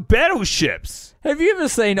 Was it Battleships? Have you ever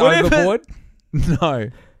seen Overboard? No.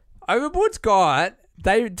 Overboard's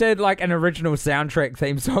they did like an original soundtrack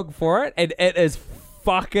theme song for it, and it is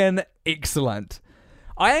fucking excellent.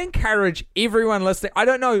 I encourage everyone listening. I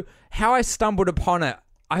don't know how I stumbled upon it.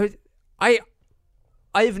 I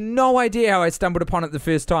have no idea how I stumbled upon it the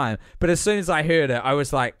first time, but as soon as I heard it, I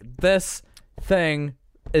was like, this thing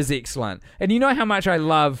is excellent. And you know how much I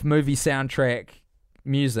love movie soundtrack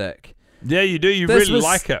music. Yeah, you do. You really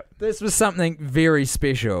like it. This was something very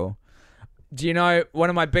special. Do you know, one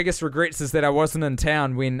of my biggest regrets is that I wasn't in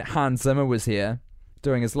town when Hans Zimmer was here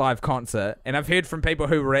doing his live concert, and I've heard from people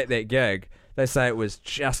who were at that gig. They say it was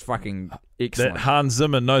just fucking excellent. That Hans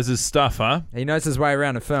Zimmer knows his stuff, huh? He knows his way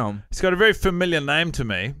around a film. He's got a very familiar name to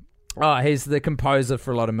me. Oh, he's the composer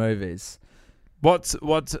for a lot of movies. What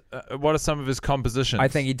are some of his compositions? I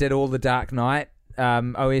think he did all the Dark Knight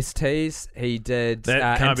OSTs. He did...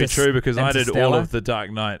 That can't be true because I did all of the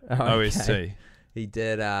Dark Knight OST. He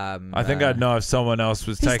did... I think I'd know if someone else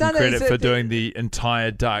was taking credit for doing the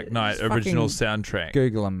entire Dark Knight original soundtrack.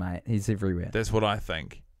 Google him, mate. He's everywhere. That's what I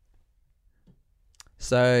think.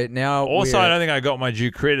 So now... Also, I don't think I got my due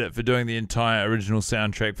credit for doing the entire original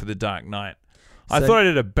soundtrack for The Dark Knight. I thought I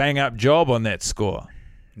did a bang-up job on that score.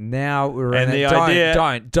 Now we're in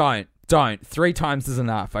Don't. 3 times is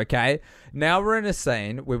enough, okay? Now we're in a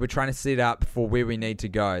scene where we're trying to set up for where we need to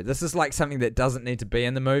go. This is like something that doesn't need to be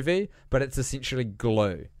in the movie, but it's essentially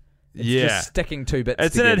glue. It's just sticking 2 bits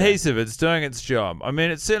It's together. an adhesive. It's doing its job. I mean,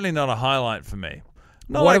 it's certainly not a highlight for me.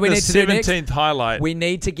 Not what like do we the need to do next? 17th highlight. We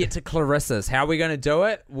need to get to Clarissa's. How are we going to do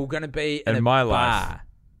it? We're going to be in a my bar life.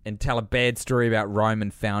 and tell a bad story about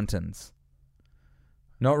Roman fountains.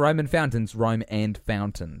 Not Roman fountains, Rome and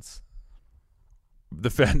fountains. The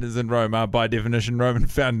fountains in Rome are by definition Roman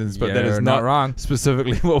fountains, but that You're is not wrong.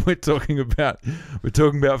 Specifically what we're talking about. We're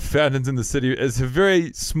talking about fountains in the city. It's a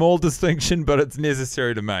very small distinction, but it's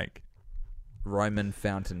necessary to make. Roman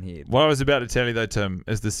fountainhead. What I was about to tell you, though, Tim,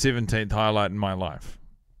 is the 17th highlight in my life.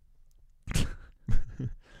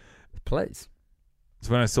 Please. It's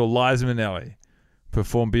when I saw Liza Minnelli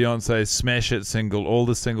perform Beyonce's smash hit single, All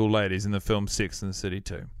the Single Ladies, in the film Sex and the City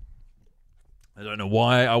 2. I don't know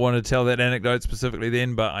why I wanted to tell that anecdote specifically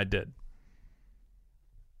then, but I did.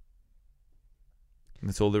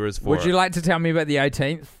 That's all there is for it. Would you like to tell me about the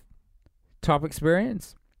 18th top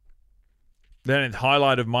experience? The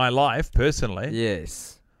highlight of my life, personally.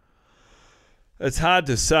 Yes. It's hard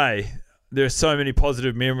to say. There are so many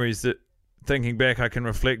positive memories that, thinking back, I can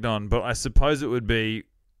reflect on. But I suppose it would be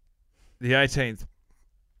the 18th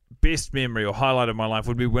best memory or highlight of my life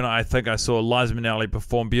would be when I think I saw Liza Minnelli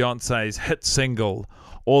perform Beyonce's hit single,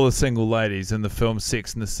 All the Single Ladies, in the film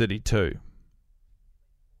Sex and the City 2.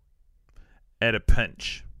 At a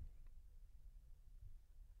pinch.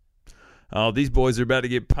 Oh, these boys are about to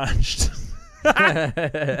get punched.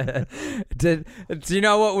 Do you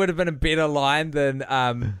know what would have been a better line than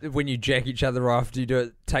when you jack each other off? Do you do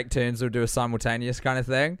it, take turns, or do a simultaneous kind of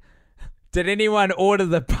thing? Did anyone order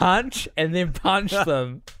the punch and then punch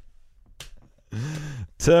them?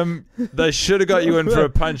 Tim, they should have got you in for a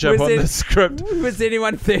punch up on the script. Was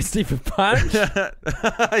anyone thirsty for punch? Yeah,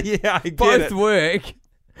 I get Both it. work.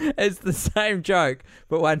 It's the same joke,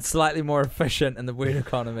 but one's slightly more efficient in the word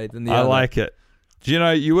economy than the other. I like it. Do you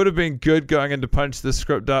know, you would have been good going in to punch the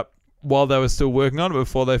script up while they were still working on it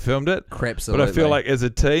before they filmed it. Absolutely. But I feel like as a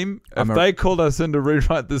team, if they called us in to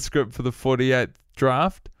rewrite the script for the 48th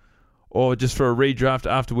draft, or just for a redraft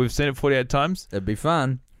after we've seen it 48 times, it'd be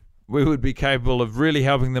fun. We would be capable of really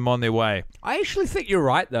helping them on their way I actually think you're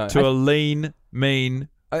right, though. to a lean, mean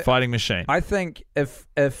fighting machine. I think if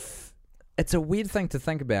it's a weird thing to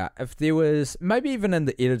think about, if there was, maybe even in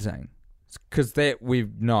the editing, because that we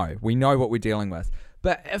know what we're dealing with,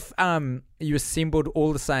 but if you assembled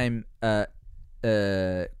all the same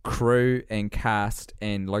crew and cast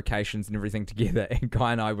and locations and everything together, and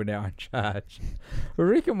Guy and I were now in charge, I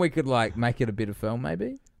reckon we could like make it a better film,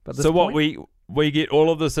 maybe. But so what we get all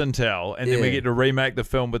of this intel, and then we Yeah. get to remake the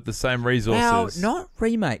film with the same resources. Well, not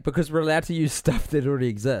remake, because we're allowed to use stuff that already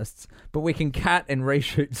exists, but we can cut and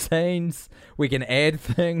reshoot scenes. We can add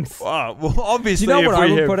things. Oh, well, obviously, Do you know if what I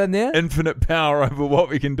we would have put in there? infinite power over what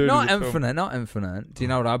we can do. Not to the infinite, film. not infinite. Do you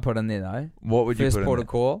know what I put in there though? What would you First put in port there? of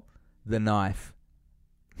call, the knife.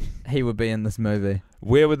 He would be in this movie.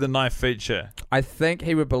 Where would the knife feature? I think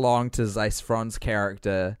he would belong to Zac Efron's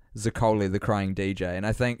character, Zakoly the Crying DJ, and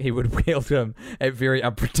I think he would wield him at very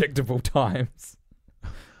unpredictable times.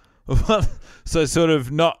 So sort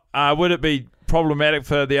of not. Would it be problematic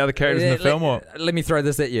for the other characters in the film? Or Let me throw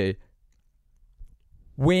this at you.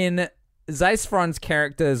 When Zac Efron's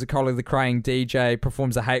character, Zakoly the Crying DJ,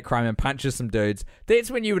 performs a hate crime and punches some dudes, that's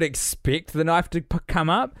when you would expect the knife to come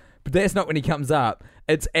up, but that's not when he comes up.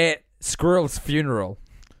 It's at Squirrel's funeral.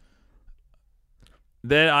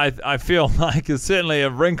 that I feel like is certainly a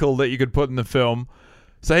wrinkle that you could put in the film.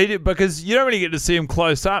 So he did, because you don't really get to see him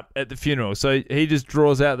close up at the funeral. So he just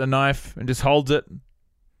draws out the knife and just holds it.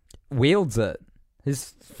 Wields it.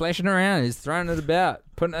 He's flashing around. He's throwing it about,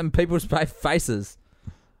 putting it in people's faces.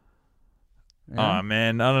 Yeah. Oh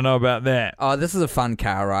man, I don't know about that. Oh, this is a fun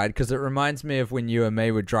car ride because it reminds me of when you and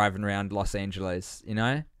me were driving around Los Angeles, you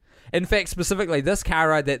know? In fact, specifically, this car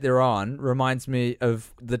ride that they're on reminds me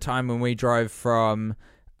of the time when we drove from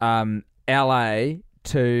LA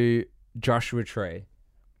to Joshua Tree.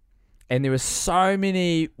 And there were so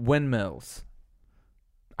many windmills,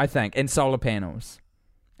 I think, and solar panels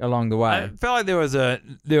along the way. I felt like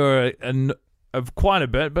there were quite a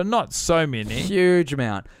bit, but not so many. Huge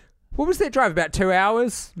amount. What was that drive? About 2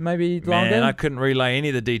 hours? Maybe longer? Man, I couldn't relay any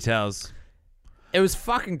of the details. It was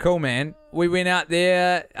fucking cool, man. We went out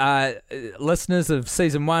there. Listeners of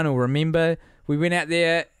season 1 will remember. We went out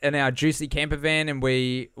there in our juicy camper van and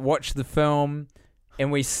we watched the film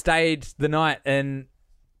and we stayed the night in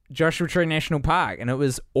Joshua Tree National Park and it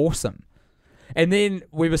was awesome. And then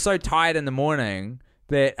we were so tired in the morning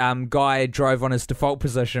that Guy drove on his default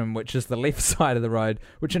position, which is the left side of the road,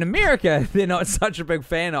 which in America they're not such a big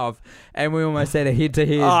fan of. And we almost had a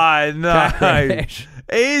head-to-head I know. crash.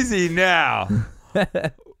 Easy now.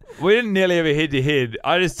 We didn't nearly have a head-to-head.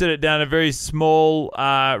 I just did it down a very small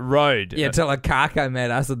road. Yeah, till a car came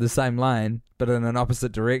at us in the same lane, but in an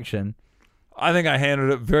opposite direction. I think I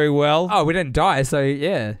handled it very well. Oh, we didn't die, so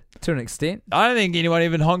yeah, to an extent. I don't think anyone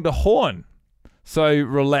even honked a horn. So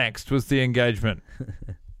relaxed was the engagement.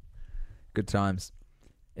 Good times.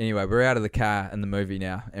 Anyway, we're out of the car in the movie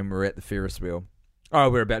now, and we're at the Ferris wheel. Oh,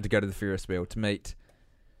 we're about to go to the Ferris wheel to meet.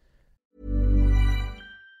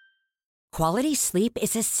 Quality sleep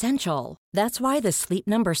is essential. That's why the Sleep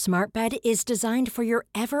Number Smart Bed is designed for your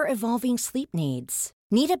ever-evolving sleep needs.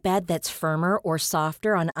 Need a bed that's firmer or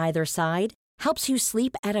softer on either side? Helps you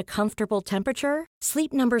sleep at a comfortable temperature?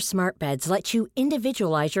 Sleep Number Smart Beds let you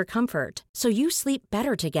individualize your comfort so you sleep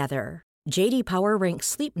better together. JD Power ranks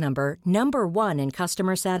Sleep Number number 1 in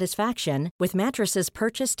customer satisfaction with mattresses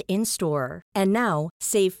purchased in-store. And now,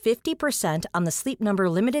 save 50% on the Sleep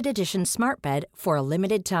Number Limited Edition Smart Bed for a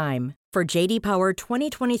limited time. For JD Power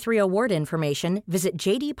 2023 award information, visit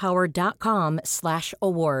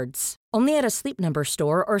jdpower.com/awards. Only at a Sleep Number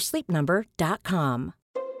store or sleepnumber.com.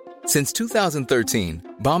 Since 2013,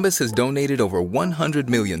 Bombas has donated over 100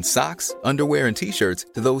 million socks, underwear, and T-shirts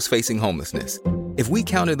to those facing homelessness. If we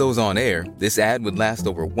counted those on air, this ad would last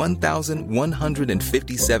over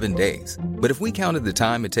 1,157 days. But if we counted the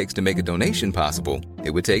time it takes to make a donation possible, it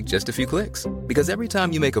would take just a few clicks. Because every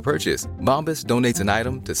time you make a purchase, Bombas donates an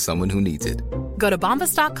item to someone who needs it. Go to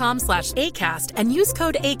bombas.com/ACAST and use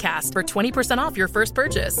code ACAST for 20% off your first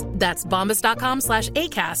purchase. That's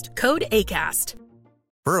bombas.com/ACAST, code ACAST.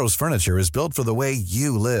 Burrow's furniture is built for the way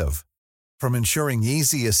you live. From ensuring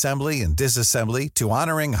easy assembly and disassembly to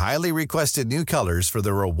honoring highly requested new colors for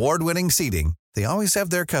their award-winning seating, they always have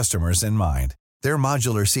their customers in mind. Their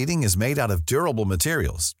modular seating is made out of durable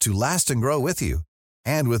materials to last and grow with you.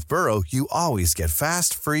 And with Burrow, you always get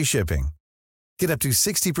fast, free shipping. Get up to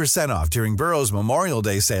 60% off during Burrow's Memorial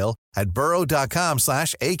Day sale at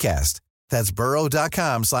burrow.com/ACAST. That's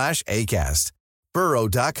burrow.com/ACAST.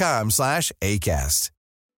 burrow.com/ACAST.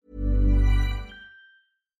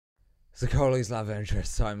 Zaccoli's love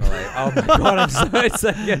interest, so Malay. Oh my god, I'm so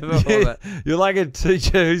sick of all of it. You're like a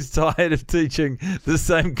teacher who's tired of teaching the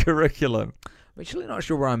same curriculum. I'm actually not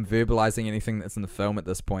sure where I'm verbalizing anything that's in the film at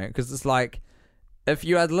this point, because it's like, if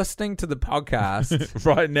you are listening to the podcast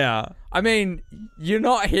right now, I mean, you're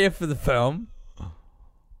not here for the film.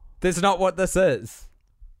 That's not what this is.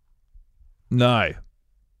 no.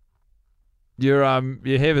 You're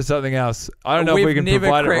here for something else. I don't know if we can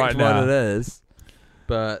provide it right now. What it is,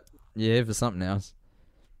 but you're here for something else.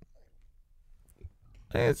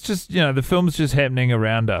 It's just, the film's just happening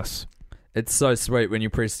around us. It's so sweet when you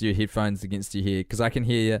press your headphones against your ear, because I can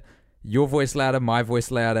hear your voice louder, my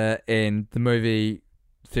voice louder, and the movie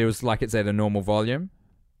feels like it's at a normal volume.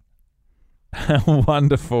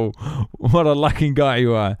 Wonderful. What a lucky guy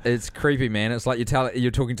you are. It's creepy, man. It's like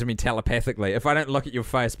you're talking to me telepathically. If I don't look at your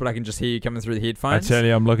face, but I can just hear you coming through the headphones. I tell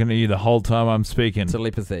you, I'm looking at you the whole time I'm speaking.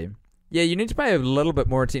 Telepathy. Yeah, you need to pay a little bit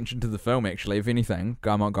more attention to the film, actually, if anything,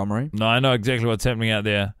 Guy Montgomery. No, I know exactly what's happening out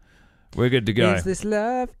there. We're good to go. Is this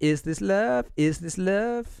love? Is this love? Is this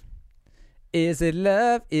love? Is it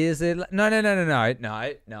love? Is it... No,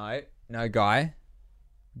 Guy.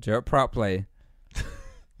 Do it properly.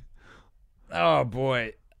 Oh,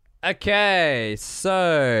 boy. Okay,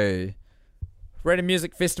 so... We're at a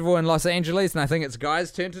music festival in Los Angeles, and I think it's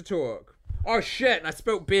Guy's turn to talk. Oh, shit, and I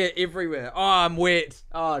spilt beer everywhere. Oh, I'm wet.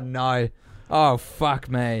 Oh, no. Oh, fuck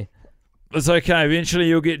me. It's okay. Eventually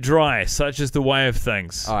you'll get dry. Such is the way of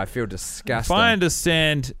things. Oh, I feel disgusting. If I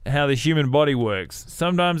understand how the human body works,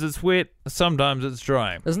 sometimes it's wet, sometimes it's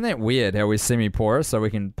dry. Isn't that weird how we're semi-porous so we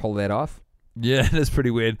can pull that off? Yeah, it is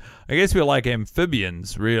pretty weird. I guess we're like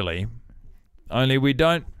amphibians, really. Only we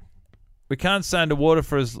can't stay underwater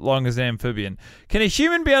for as long as an amphibian. Can a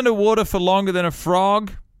human be underwater for longer than a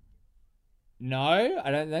frog? No,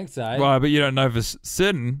 I don't think so. Right, but you don't know for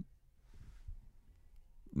certain.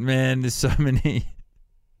 Man, there's so many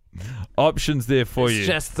options there for you. It's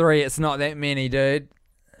just 3. It's not that many, dude.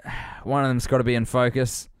 One of them's got to be in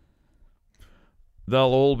focus. They'll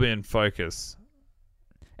all be in focus.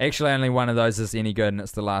 Actually, only one of those is any good, and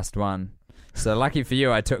it's the last one. So lucky for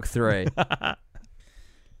you, I took 3.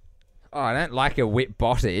 Oh, I don't like a wet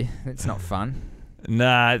body. That's not fun.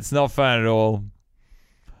 Nah, it's not fun at all.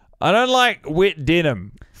 I don't like wet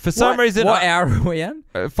denim. For some reason... What hour are we in?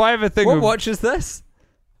 If I ever think what of... watch is this?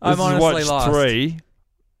 I'm honestly lost. 3.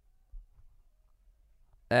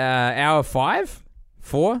 Hour 5?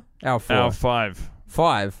 4? Hour 4. Hour 5.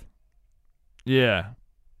 5? Yeah.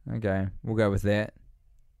 Okay, we'll go with that.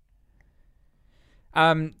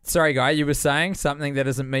 Sorry, Guy, you were saying something that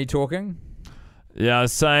isn't me talking? Yeah, I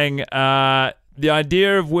was saying the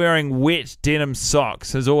idea of wearing wet denim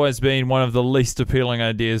socks has always been one of the least appealing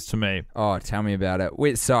ideas to me. Oh, tell me about it.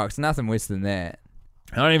 Wet socks, nothing worse than that.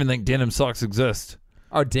 I don't even think denim socks exist.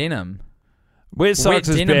 Oh, denim. Wet socks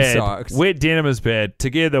is denim bad. Socks. Wet denim is bad.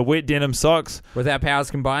 Together, wet denim socks. With our powers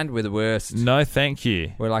combined, we're the worst. No, thank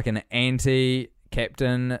you. We're like an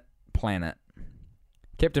anti-Captain Planet.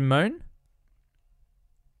 Captain Moon?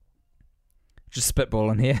 Just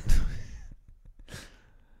spitballing here.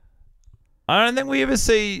 I don't think we ever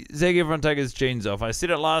see Zac Efron take his jeans off. I said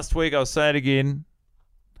it last week. I'll say it again.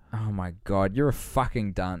 Oh my god, you're a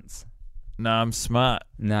fucking dunce. No, I'm smart.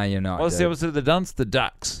 No, you're not. What's the opposite of the dunce? The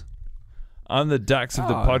ducks. I'm the ducks of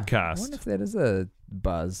the podcast. I wonder if that is a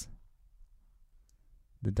buzz.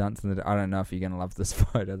 The dunce and the... I don't know if you're going to love this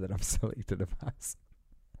photo that I've selected of us.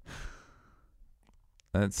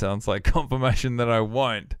 That sounds like confirmation that I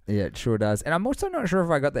won't. Yeah, it sure does. And I'm also not sure if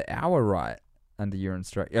I got the hour right under your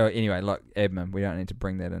instruction. Oh, anyway, look, admin, we don't need to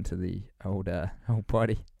bring that into the old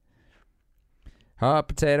body. Hot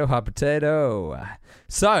potato, hot potato.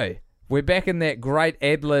 So, we're back in that great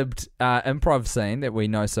ad-libbed improv scene that we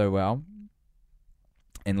know so well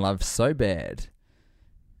and love so bad.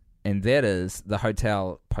 And that is the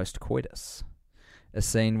hotel post-coitus. A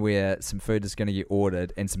scene where some food is going to get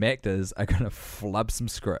ordered and some actors are going to flub some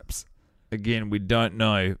scripts. Again, we don't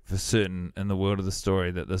know for certain in the world of the story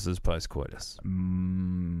that this is post-coitus.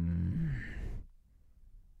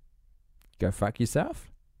 Go fuck yourself?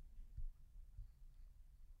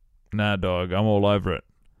 Nah, dog, I'm all over it.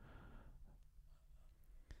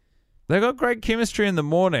 They got great chemistry in the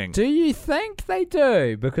morning. Do you think they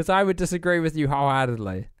do? Because I would disagree with you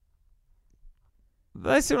wholeheartedly.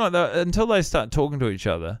 They seem like until they start talking to each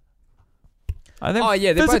other. I think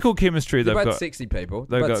they're physical chemistry they're they've both got. sexy people.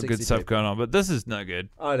 They've Both got good sexy stuff people. going on, but this is no good.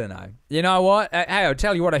 I don't know. You know what? Hey, I'll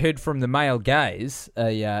tell you what I heard from the Male Gaze,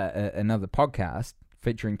 another podcast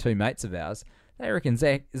featuring two mates of ours. They reckon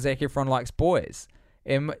Zac Efron likes boys.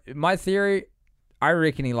 And my theory, I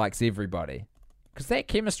reckon he likes everybody. Because that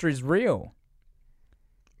chemistry is real.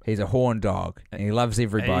 He's a horn dog, and he loves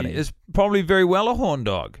everybody. He is probably very well a horn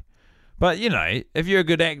dog. But, you know, if you're a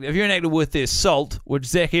good actor, if you're an actor worth their salt, which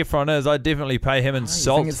Zac Efron is, I'd definitely pay him in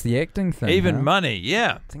salt. I think it's the acting thing. Even money,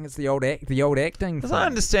 yeah. I think it's the old acting Because thing. I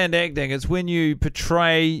understand acting. It's when you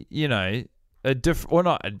portray, you know, a different, or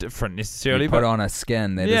not a different necessarily, You put but on a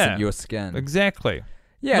skin that Yeah. isn't your skin. exactly.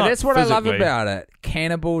 Yeah, Not that's what I love physically. about it.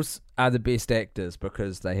 Cannibals are the best actors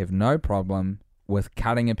because they have no problem with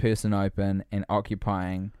cutting a person open and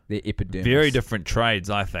occupying their epidermis. Very different trades,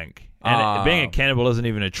 I think. And Oh. being a cannibal isn't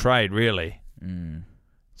even a trade, really. Mm.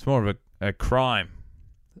 It's more of a crime.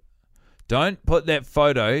 Don't put that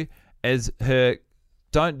photo as her.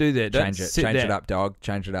 Don't do that. Don't Change it. set Change that. it up, dog.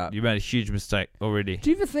 Change it up. You made a huge mistake already. Do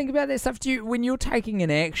you ever think about that stuff? When you're taking an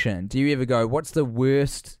action, do you ever go, what's the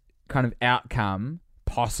worst kind of outcome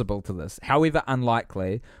possible to this? However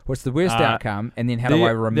unlikely, what's the worst outcome? And then how do I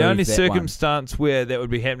remove the only that circumstance where that would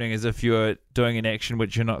be happening is if you're doing an action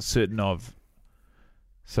which you're not certain of.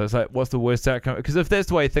 So it's like, what's the worst outcome? Because if that's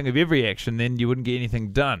the way you think of every action, then you wouldn't get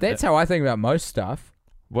anything done. That's how I think about most stuff.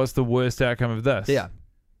 What's the worst outcome of this?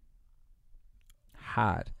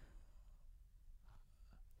 Hard.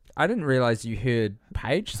 I didn't realize you heard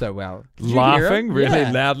Paige so well. Did you hear Laughing him? really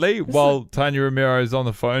Yeah. loudly while Tanya Romero's on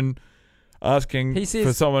the phone asking He says-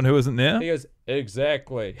 for someone who isn't there. He goes,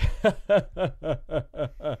 exactly.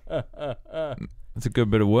 It's a good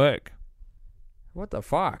bit of work. What the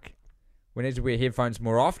fuck? We need to wear headphones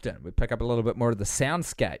more often. We pick up a little bit more of the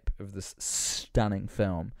soundscape of this stunning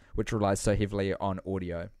film, which relies so heavily on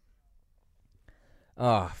audio.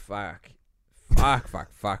 Oh, fuck.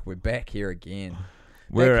 Fuck. We're back here again.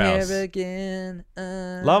 Where back else? Here again.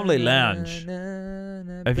 Lovely lounge.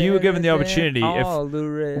 If you were given the opportunity,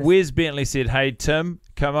 if Wes Bentley said, "Hey Tim,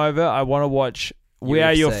 come over. I want to watch Where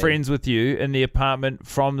Are Your UFC. Friends with you in the apartment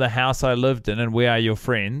from the house I lived in, and Where Are Your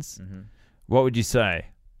Friends?" What would you say?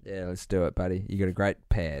 Yeah, let's do it, buddy. You got a great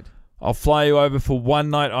pad. I'll fly you over for one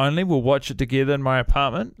night only. We'll watch it together in my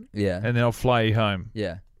apartment, Yeah. and then I'll fly you home.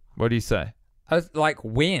 Yeah. What do you say? I was like,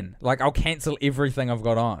 when? Like, I'll cancel everything I've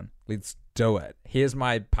got on. Let's do it. Here's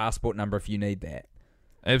my passport number if you need that.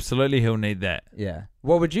 Absolutely, he'll need that. Yeah.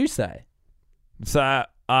 What would you say? So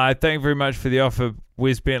I thank you very much for the offer,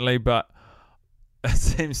 Wes Bentley, but it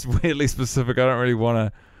seems weirdly specific. I don't really want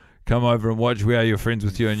to come over and watch Where Are Your Friends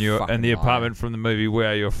with you in the Fucking apartment from the movie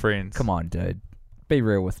Where Are Your Friends. Come on, dude. Be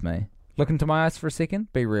real with me. Look into my eyes for a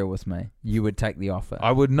second. Be real with me. You would take the offer.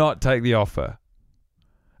 I would not take the offer.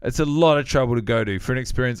 It's a lot of trouble to go to for an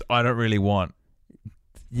experience I don't really want.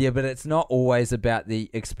 Yeah, but it's not always about the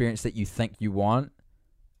experience that you think you want.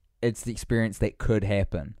 It's the experience that could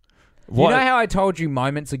happen. What? You know how I told you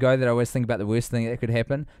moments ago that I always think about the worst thing that could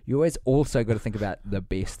happen? You always also got to think about the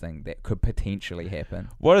best thing that could potentially happen.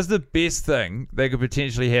 What is the best thing that could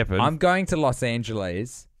potentially happen? I'm going to Los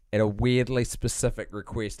Angeles at a weirdly specific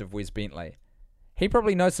request of Wes Bentley. He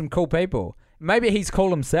probably knows some cool people. Maybe he's cool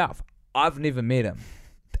himself. I've never met him.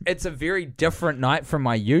 It's a very different night from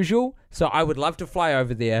my usual, so I would love to fly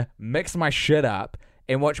over there, mix my shit up,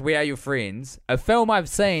 and watch Where Are Your Friends, a film I've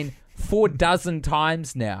seen 4 dozen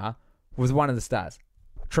times now with one of the stars.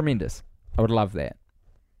 Tremendous. I would love that.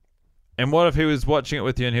 And what if he was watching it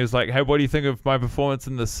with you and he was like, "Hey, what do you think of my performance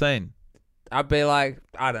in this scene?" I'd be like,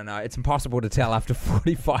 I don't know. It's impossible to tell after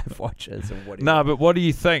 45 watches. Or whatever. Nah, but what do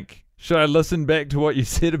you think? Should I listen back to what you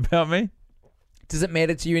said about me? Does it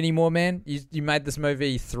matter to you anymore, man? You made this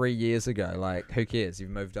movie 3 years ago. Like, who cares? You've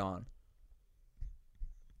moved on.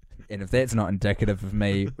 And if that's not indicative of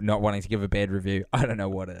me not wanting to give a bad review, I don't know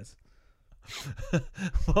what is.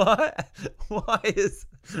 Why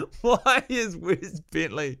is Wes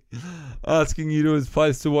Bentley asking you to his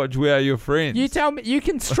place to watch Where Are Your Friends? You tell me. You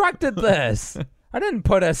constructed this. I didn't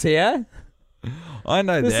put us here. I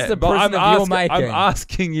know This that. is a but prison of your making. I'm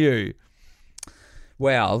asking you.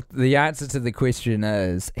 Well, the answer to the question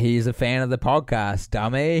is he's a fan of the podcast,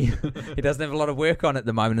 dummy. He doesn't have a lot of work on at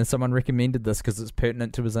the moment, and someone recommended this because it's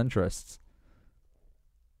pertinent to his interests.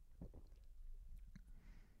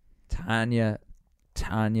 Tanya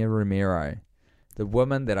Romero, the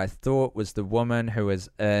woman that I thought was the woman who was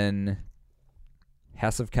in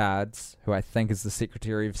House of Cards, who I think is the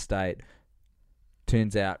Secretary of State.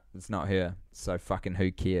 Turns out it's not her, so fucking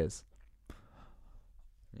who cares?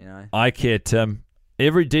 You know? I care, Tim.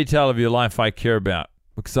 Every detail of your life I care about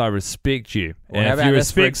because I respect you. Well, how and if about you this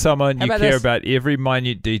respect someone, how you about care this? about every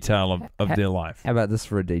minute detail of their life. How about this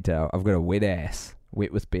for a detail? I've got a wet ass,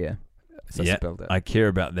 wet with beer. So Yeah, spilled it. I care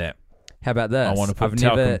about that. How about this? I wanna put I've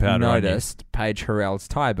talcum never powder on you. noticed Paige Harrell's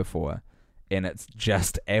tie before, and it's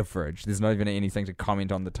just average. There's not even anything to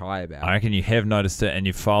comment on the tie about. I reckon you have noticed it and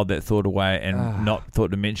you filed that thought away and not thought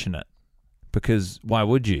to mention it. Because why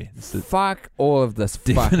would you? It's the Fuck all of this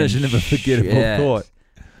definition fucking of a forgettable shit. thought.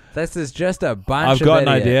 This is just a bunch I've of got an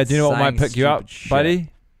idiots idea. Do you know what might saying pick you up, stupid shit. buddy?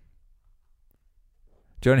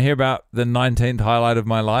 Do you want to hear about the 19th highlight of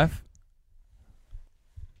my life?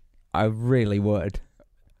 I really would.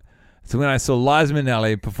 So when I saw Liza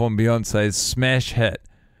Minnelli perform Beyonce's smash hit,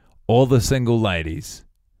 All the Single Ladies,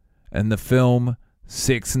 in the film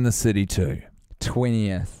Sex and the City 2.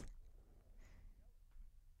 20th.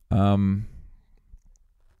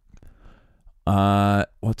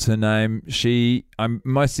 What's her name? Liza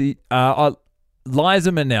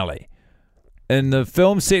Minnelli. In the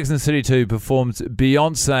film Sex and the City 2 performs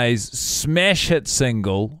Beyonce's smash hit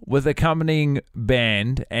single with accompanying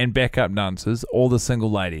band and backup dancers, All the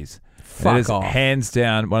Single Ladies. Fuck it is off. hands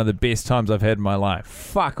down one of the best times I've had in my life.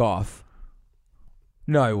 Fuck off.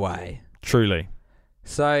 No way. Truly.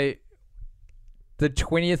 So, the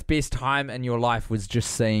 20th best time in your life was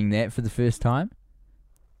just seeing that for the first time?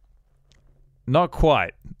 Not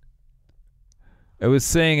quite. It was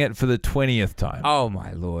seeing it for the 20th time. Oh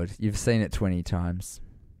my lord, you've seen it 20 times.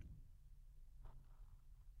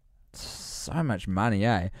 So much money,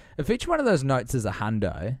 eh? If each one of those notes is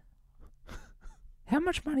 $100, how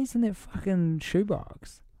much money's in that fucking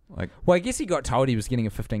shoebox? Like, Well, I guess he got told he was getting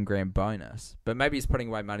a 15 grand bonus, but maybe he's putting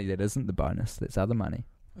away money that isn't the bonus. That's other money.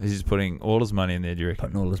 he's just putting all his money in there, do you reckon?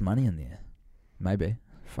 Putting all his money in there. Maybe.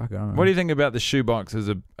 Fuck, I don't know. What do you think about the shoebox as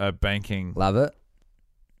a banking Love it.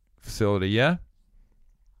 facility, yeah?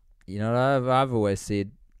 You know what I've always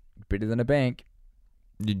said? Better than a bank.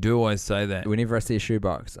 You do always say that. Whenever I see a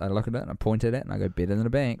shoebox, I look at it and I point at it and I go, better than a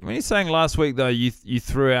bank. When you're saying last week, though, you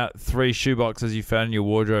threw out 3 shoeboxes you found in your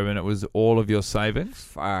wardrobe and it was all of your savings?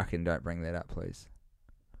 Fucking don't bring that up, please.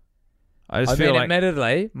 I just I feel mean, like...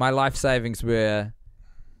 admittedly, my life savings were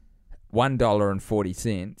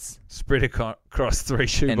 $1.40 Spread across 3 in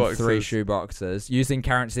shoeboxes. 3 shoeboxes, using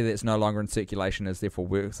currency that's no longer in circulation, is therefore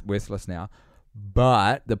worthless now.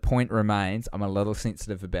 But the point remains, I'm a little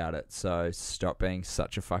sensitive about it, so stop being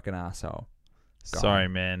such a fucking asshole. Sorry,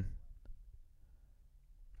 man.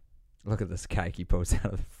 Look at this cake he pulls out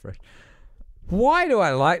of the fridge. Why do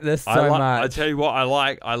I like this so much? I tell you what, I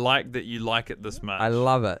like that you like it this much. I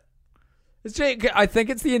love it. I think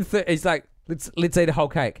it's the he's like, let's eat a whole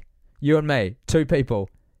cake. You and me, 2 people,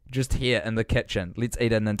 just here in the kitchen. Let's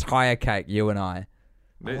eat an entire cake, you and I.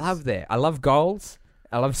 I love that. I love goals.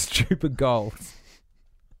 I love stupid goals.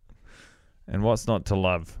 And what's not to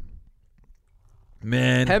love?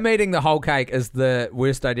 Man. Him eating the whole cake is the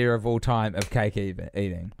worst idea of all time of cake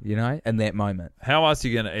eating, you know, in that moment. How else are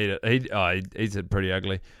you going to eat it? He eats it pretty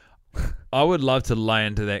ugly. I would love to lay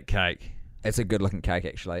into that cake. It's a good looking cake,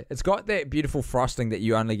 actually. It's got that beautiful frosting that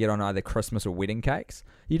you only get on either Christmas or wedding cakes.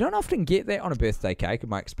 You don't often get that on a birthday cake, in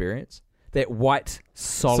my experience. That white,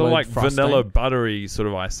 solid So like frosting. vanilla buttery sort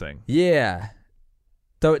of icing. Yeah.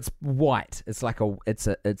 Though it's white. It's like it's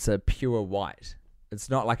a pure white. It's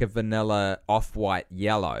not like a vanilla off-white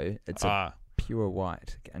yellow. It's a pure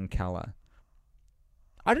white in colour.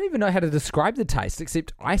 I don't even know how to describe the taste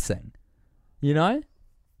except icing. You know?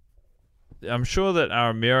 I'm sure that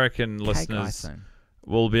our American Cake listeners icing.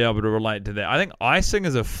 will be able to relate to that. I think icing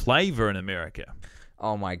is a flavor in America.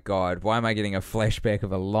 Oh my God. Why am I getting a flashback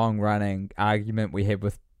of a long-running argument we had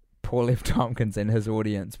with Paul F. Tompkins and his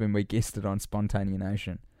audience when we guested on Spontaneous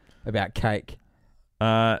Nation about cake?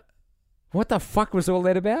 What the fuck was all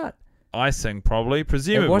that about? Icing, probably.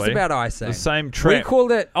 Presumably. It was about icing. The same trap. We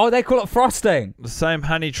called it... Oh, they call it frosting. The same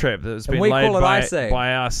honey trap that's And been we laid call it by icing.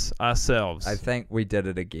 us ourselves. I think we did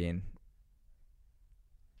it again.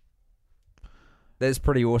 That's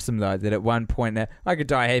pretty awesome, though, that at one point... Now, I could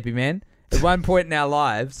die happy, man. At one point in our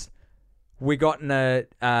lives, we got in a...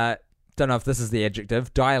 don't know if this is the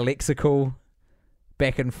adjective, dialectical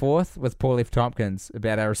back and forth with Paul F. Tompkins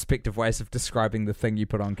about our respective ways of describing the thing you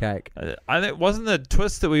put on cake. I think wasn't the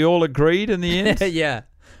twist that we all agreed in the end? Yeah.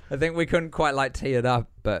 I think we couldn't quite tee it up,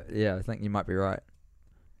 but yeah, I think you might be right.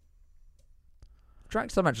 Drank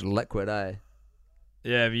so much liquid, eh?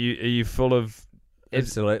 Yeah, are you full of...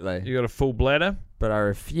 Absolutely. You got a full bladder? But I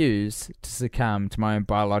refuse to succumb to my own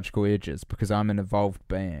biological urges because I'm an evolved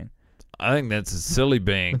being. I think that's a silly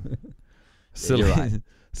being. Silly, you're right.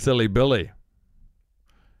 Silly Billy.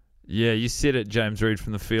 Yeah, you said it, James Reed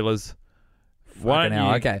from the Feelers. Why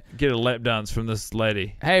don't you get a lap dance from this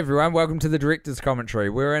lady? Hey everyone, welcome to the director's commentary.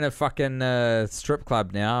 We're in a fucking strip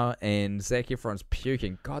club now, and Zac Efron's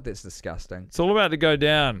puking. God, that's disgusting. It's all about to go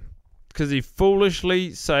down because he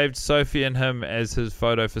foolishly saved Sophie and him as his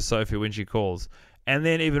photo for Sophie when she calls, and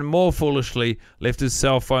then even more foolishly left his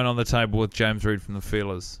cell phone on the table with James Reed from the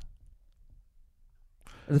Feelers.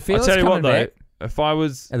 Are the Feelers I'll tell you what, coming back? though, if I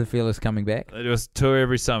was... Are the Feelers coming back? It was tour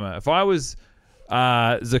every summer. If I was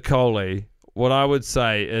Zaccoli, what I would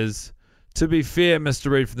say is, to be fair, Mr.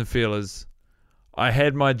 Reed from the Feelers, I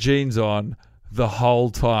had my jeans on the whole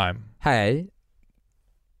time. Hey,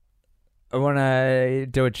 I want to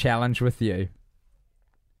do a challenge with you,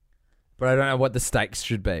 but I don't know what the stakes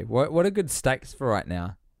should be. What are good stakes for right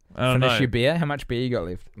now? I don't Finish know. your beer. How much beer you got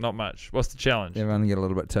left? Not much. What's the challenge? Yeah, I've only got a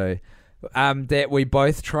little bit too. That we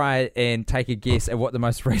both try and take a guess at what the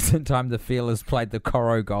most recent time the Feelers played the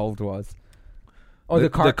Coro Gold was. Oh, the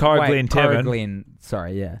Corro Glen Tavern. Glen.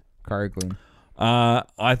 Sorry, yeah. Corro Glen.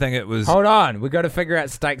 I think it was... Hold on. We've got to figure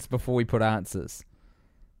out stakes before we put answers.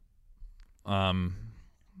 I'll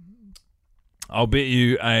bet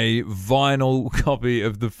you a vinyl copy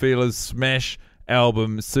of the Feelers Smash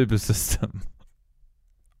album Super System.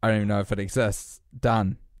 I don't even know if it exists.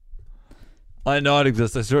 Done. I know it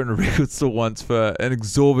exists. I saw it in a record store once for an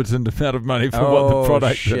exorbitant amount of money for what the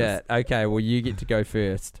product shit. is. Okay, well, you get to go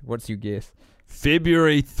first. What's your guess?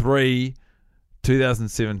 February 3,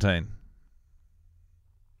 2017.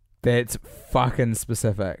 That's fucking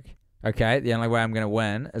specific. Okay, the only way I'm going to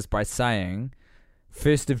win is by saying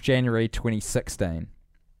 1st of January 2016.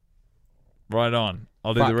 Right on.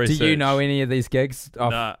 I'll do the research. Do you know any of these gigs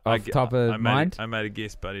off top of mind? I made a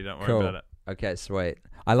guess, buddy. Don't worry Cool. about it. Okay, sweet.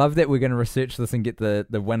 I love that we're going to research this and get the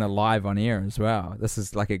winner live on air as well. This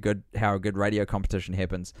is like how a good radio competition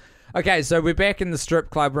happens. Okay, so we're back in the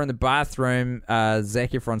strip club. We're in the bathroom.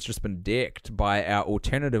 Zac Efron's just been decked by our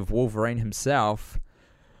alternative Wolverine himself,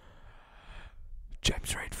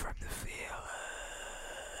 James Reed from the Feelers.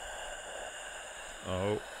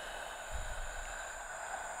 Oh.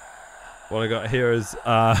 What I got here is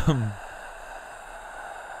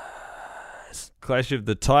Clash of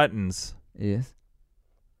the Titans. Yes.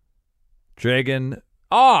 Dragon.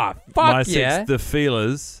 Oh, fuck My yeah. Six, The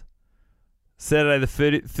Feelers. Saturday the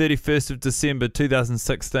 31st of December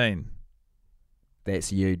 2016.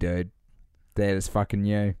 That's you, dude. That is fucking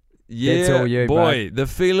you. Yeah, That's all you, boy. The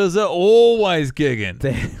Feelers are always gigging.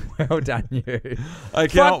 Well done, you. I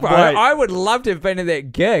Fuck, can't bro. wait. I would love to have been at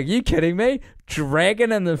that gig. You kidding me?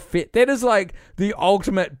 Dragon and the Fit. That is like the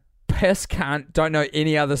ultimate piss cunt, don't know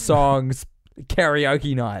any other songs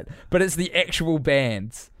karaoke night. But it's the actual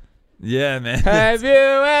bands. Yeah, man. Have you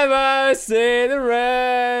ever seen the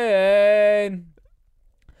rain?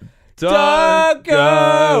 Don't go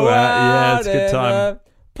out. Yeah, it's a good in time. the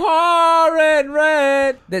pouring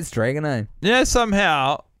rain. That's Dragon, eh? Yeah,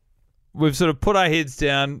 somehow we've sort of put our heads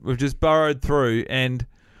down. We've just burrowed through, and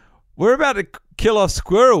we're about to kill off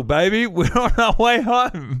Squirrel, baby. We're on our way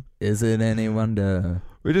home. Is it any wonder?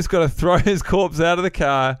 We just got to throw his corpse out of the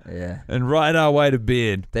car and ride our way to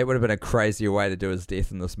bed. That would have been a crazier way to do his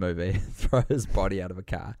death in this movie. Throw his body out of a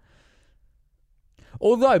car.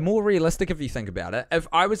 Although, more realistic if you think about it, if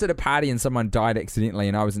I was at a party and someone died accidentally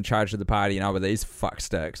and I was in charge of the party and I were these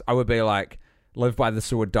fucksticks, I would be like, live by the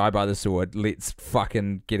sword, die by the sword, let's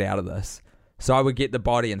fucking get out of this. So I would get the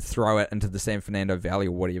body and throw it into the San Fernando Valley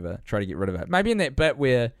or whatever, try to get rid of it. Maybe in that bit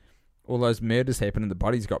where all those murders happen and the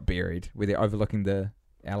bodies got buried, where they're overlooking the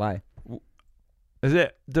LA.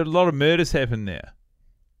 Did a lot of murders happen there?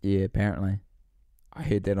 Yeah, apparently. I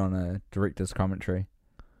heard that on a director's commentary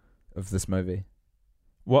of this movie.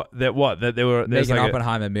 That there were Megan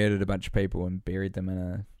Oppenheimer murdered a bunch of people and buried them in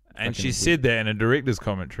a... And she said that in a director's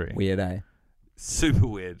commentary. Weird, eh? Super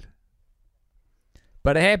weird.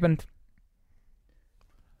 But it happened.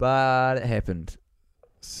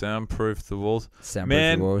 Soundproof the walls. Soundproof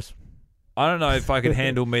Man, the walls. I don't know if I could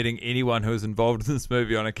handle meeting anyone who is involved in this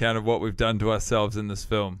movie on account of what we've done to ourselves in this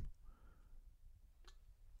film.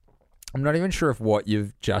 I'm not even sure if what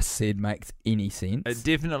you've just said makes any sense. It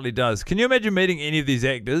definitely does. Can you imagine meeting any of these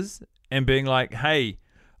actors and being like, hey,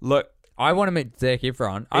 look, I want to meet Zac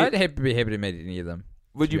Efron. I'd be happy to meet any of them.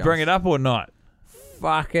 would you bring it up or not?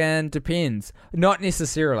 Fucking depends. Not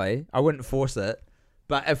necessarily. I wouldn't force it.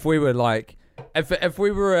 But if we were like, if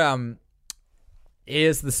we were,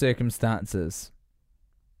 here's the circumstances.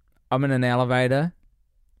 I'm in an elevator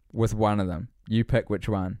with one of them. You pick which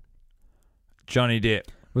one. Johnny Depp.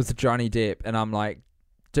 With Johnny Depp, and I'm like,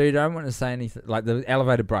 dude, I don't want to say anything. Like, the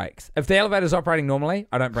elevator breaks. If the elevator's operating normally,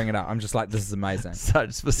 I don't bring it up. I'm just like, this is amazing.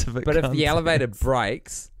 Such specific But if the content. elevator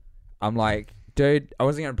breaks, I'm like, dude, I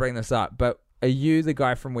wasn't going to bring this up, but are you the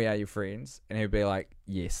guy from We Are Your Friends? And he'd be like,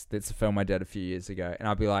 yes, that's a film I did a few years ago. And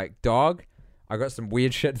I'd be like, dog, I got some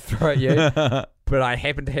weird shit to throw at you, but I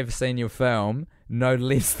happen to have seen your film no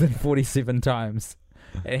less than 47 times.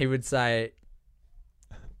 And he would say,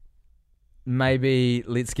 maybe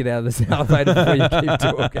let's get out of this elevator before you keep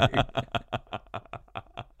talking.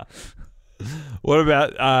 What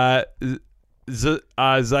about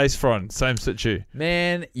Zac same situ?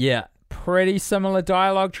 Man, yeah, pretty similar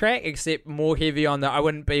dialogue track, except more heavy on the, I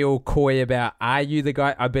wouldn't be all coy about, are you the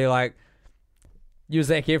guy? I'd be like, you're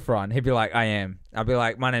Zac Efron. He'd be like, I am. I'd be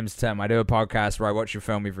like, my name's Tim. I do a podcast where I watch your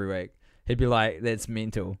film every week. He'd be like, that's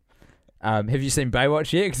mental. Have you seen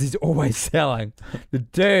Baywatch yet? Because he's always selling. The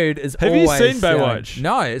dude is Have always you seen selling. Baywatch?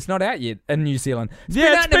 No, it's not out yet in New Zealand.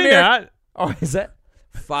 It's been out. Oh, is it?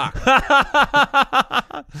 Fuck.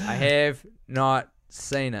 I have not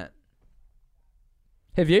seen it.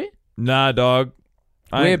 Have you? Nah, dog.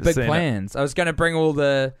 I We ain't have big seen it. plans. I was going to bring all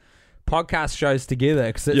the podcast shows together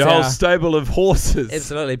because it's Your whole our- stable of horses.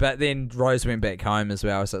 Absolutely, but then Rose went back home as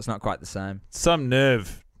well, so it's not quite the same. Some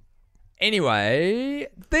nerve. Anyway,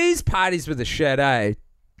 these parties were the shit, eh?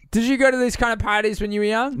 Did you go to these kind of parties when you were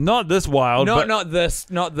young? Not this wild, but Not this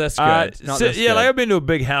good. Not yeah, this like good. I've been to a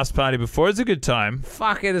big house party before. It's a good time.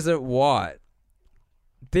 Fuck it, is it what?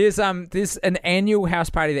 There's an annual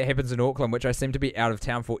house party that happens in Auckland, which I seem to be out of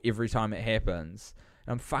town for every time it happens.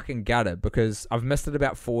 And I'm fucking gutted because I've missed it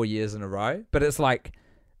about 4 years in a row. But it's like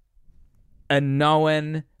a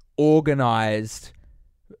known, organised,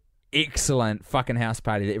 excellent fucking house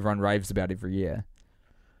party that everyone raves about every year.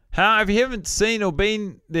 How if you haven't seen or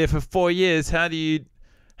been there for 4 years? How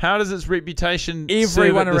does its reputation? Everyone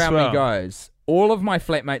serve it this around well? me goes. All of my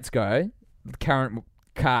flatmates go. The current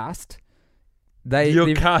cast.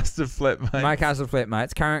 Your cast of flatmates. My cast of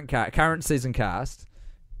flatmates, current season cast,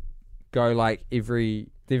 go like every.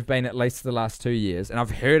 They've been at least the last 2 years, and I've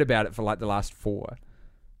heard about it for like the last 4.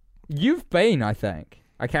 You've been, I think.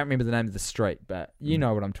 I can't remember the name of the street, but you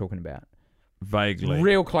know what I'm talking about. Vaguely.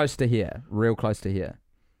 Real close to here. Real close to here.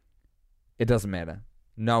 It doesn't matter.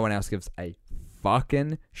 No one else gives a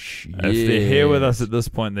fucking shit. If they're here with us at this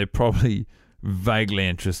point, they're probably vaguely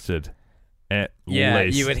interested. At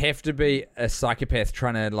least. You would have to be a psychopath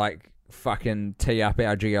trying to like fucking tee up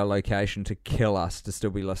our geolocation to kill us to still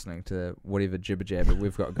be listening to whatever jibber jabber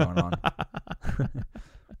we've got going on.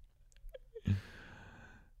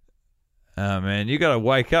 Oh man, you got to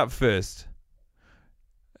wake up first.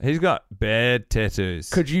 He's got bad tattoos.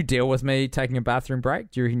 Could you deal with me taking a bathroom break?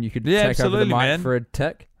 Do you reckon you could Yeah, take over the absolutely, mic man. for a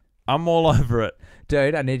tick? I'm all over it.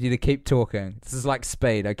 Dude, I need you to keep talking. This is like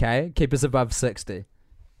speed, okay? Keep us above 60.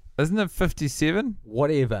 Isn't it 57?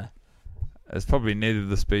 Whatever. It's probably neither of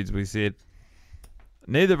the speeds we said.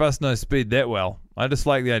 Neither of us know speed that well. I just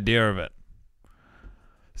like the idea of it.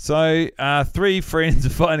 So, 3 friends are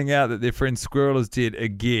finding out that their friend Squirrel is dead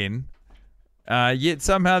again. Yet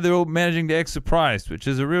somehow they're all managing to act surprised, which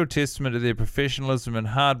is a real testament to their professionalism and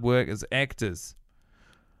hard work as actors.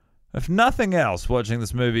 If nothing else, watching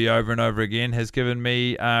this movie over and over again has given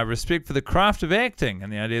me respect for the craft of acting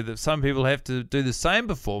and the idea that some people have to do the same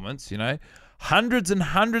performance, hundreds and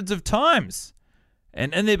hundreds of times.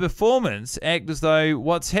 And in their performance, act as though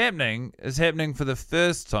what's happening is happening for the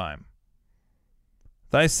first time.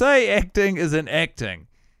 They say acting isn't acting.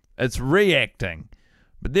 It's reacting.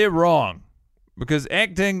 But they're wrong. Because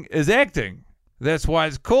acting is acting. That's why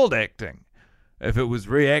it's called acting. If it was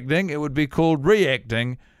reacting, it would be called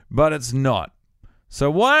reacting, but it's not. So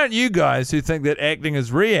why don't you guys who think that acting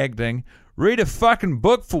is reacting, read a fucking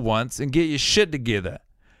book for once and get your shit together.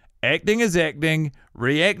 Acting is acting,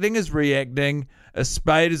 reacting is reacting, a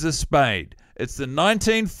spade is a spade. It's the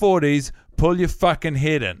 1940s, pull your fucking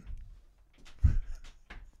head in.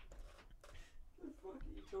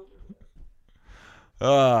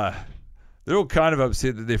 They're all kind of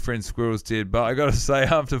upset that their friend Squirrel's dead, but I got to say,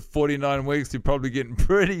 after 49 weeks, they're probably getting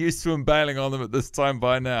pretty used to him bailing on them at this time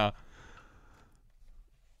by now.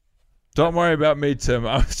 Don't worry about me, Tim.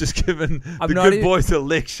 I was just giving the good boys a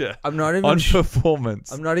lecture on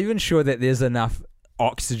performance. I'm not even sure that there's enough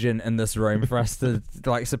oxygen in this room for us to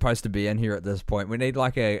supposed to be in here at this point. We need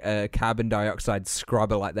like a carbon dioxide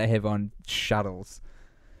scrubber like they have on shuttles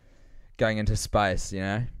going into space, you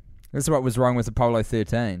know? This is what was wrong with Apollo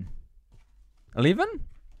 13.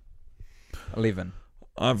 11?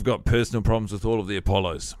 I've got personal problems with all of the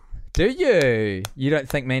Apollos. Do you? You don't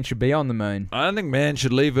think man should be on the moon? I don't think man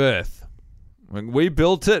should leave Earth. When we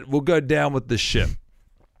built it, we'll go down with the ship.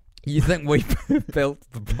 You think we built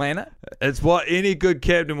the planet? It's what any good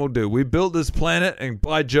captain will do. We built this planet, and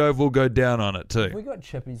by Jove, we'll go down on it too. We got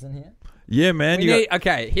chippies in here. Yeah, man.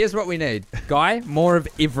 Okay, here's what we need. Guy, more of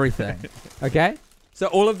everything. Okay? So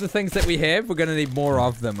all of the things that we have, we're going to need more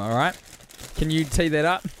of them, all right? Can you tee that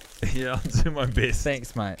up? Yeah, I'll do my best.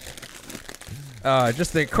 Thanks, mate.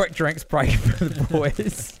 Just a quick drinks break for the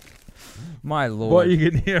boys. My lord. What you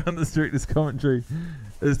can hear on the Director's Commentary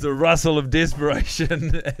is the rustle of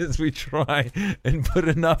desperation as we try and put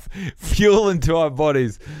enough fuel into our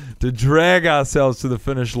bodies to drag ourselves to the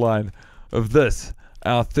finish line of this,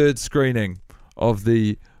 our third screening of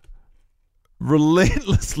the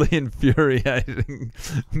relentlessly infuriating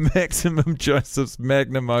Maximum Joseph's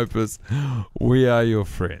magnum opus, We Are Your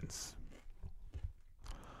Friends.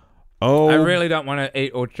 Oh, I really don't want to eat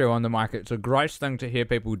or chew on the mic. It's a gross thing to hear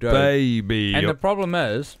people do. Baby. And the problem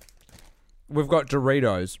is, we've got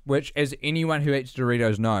Doritos, which, as anyone who eats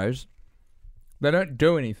Doritos knows, they don't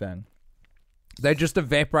do anything. They just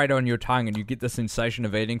evaporate on your tongue and you get the sensation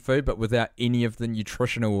of eating food, but without any of the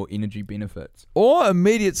nutritional or energy benefits. Or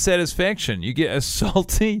immediate satisfaction. You get a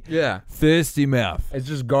salty, thirsty mouth. It's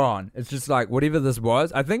just gone. It's just like whatever this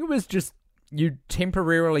was. I think it was just you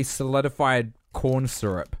temporarily solidified corn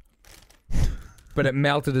syrup. But it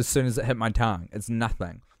melted as soon as it hit my tongue. It's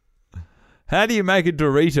nothing. How do you make a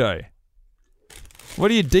Dorito?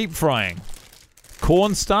 What are you deep frying?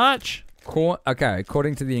 Cornstarch? Okay,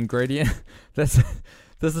 according to the ingredient, this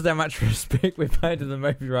is how much respect we're paying to the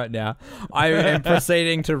movie right now. I am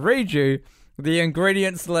proceeding to read you the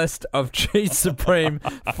ingredients list of Cheese Supreme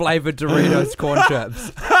flavored Doritos corn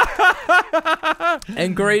chips.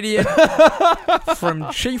 Ingredient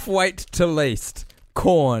from chief weight to least.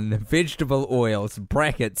 Corn, vegetable oils,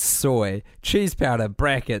 brackets, soy, cheese powder,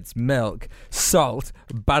 brackets, milk, salt,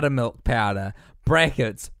 buttermilk powder,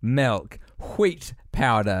 brackets, milk, wheat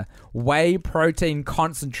powder, whey protein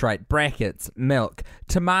concentrate, brackets, milk,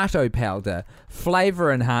 tomato powder,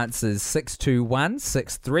 flavor enhancers 621,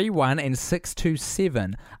 631, and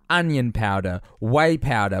 627, onion powder, whey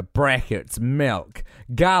powder, brackets, milk,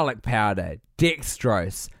 garlic powder,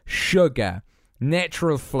 dextrose, sugar,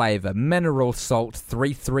 natural flavor, mineral salt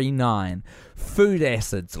 339, food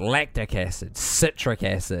acids, lactic acid, citric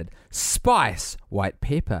acid, spice, white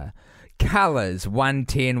pepper, colors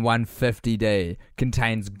 110, 150D,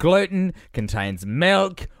 contains gluten, contains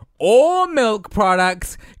milk or milk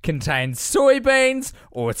products, contains soybeans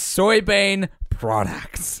or soybean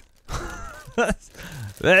products.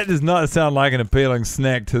 That does not sound like an appealing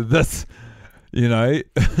snack to this,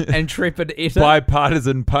 intrepid eater.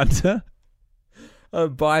 Bipartisan punter. A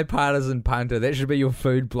bipartisan punter. That should be your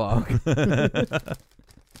food blog. We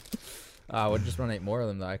just want to eat more of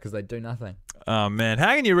them, though, because they do nothing. Oh, man.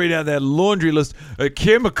 How can you read out that laundry list of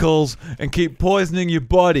chemicals and keep poisoning your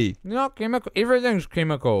body? Not chemical. Everything's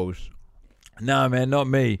chemicals. No, man, not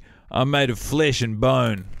me. I'm made of flesh and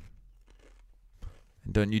bone.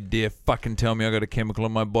 And don't you dare fucking tell me I got a chemical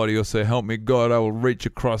in my body, or so help me God, I will reach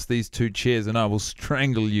across these two chairs and I will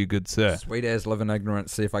strangle you, good sir. Sweet as live in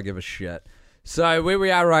ignorance, see if I give a shit. So where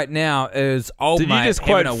we are right now is old mate Did you just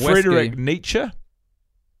quote Friedrich Nietzsche?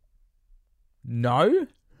 No.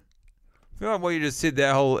 I feel like what you just said,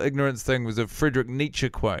 that whole ignorance thing, was a Friedrich Nietzsche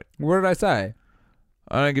quote. What did I say?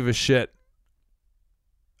 I don't give a shit.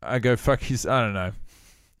 I go fuck you. I don't know.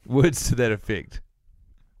 Words to that effect.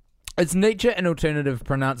 Is Nietzsche an alternative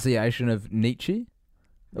pronunciation of Nietzsche?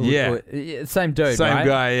 Yeah. Same dude, Same right?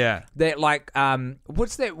 guy, yeah. That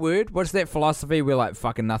what's that word? What's that philosophy where like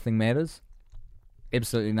fucking nothing matters?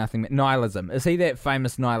 Absolutely nothing. Nihilism. Is he that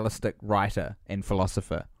famous nihilistic writer and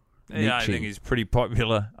philosopher? Yeah, Nietzsche. I think he's pretty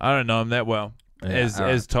popular. I don't know him that well. Yeah,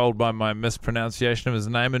 as told by my mispronunciation of his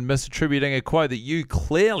name and misattributing a quote that you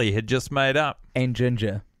clearly had just made up. And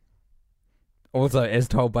Ginger. Also, as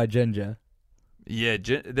told by Ginger. Yeah,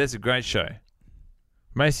 that's a great show.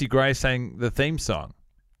 Macy Gray sang the theme song.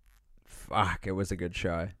 Fuck, it was a good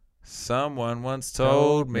show. Someone once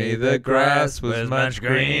told me the grass was much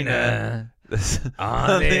greener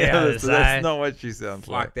on the other side. That's not what she sounds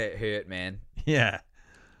Fuck, like. that hurt, man. Yeah.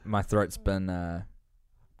 My throat's been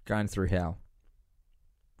going through hell.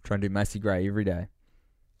 Trying to do Macy Gray every day.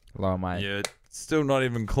 Lower my... You're still not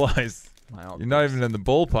even close. my You're not even in the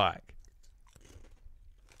ballpark.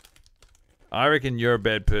 I reckon you're a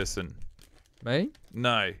bad person. Me?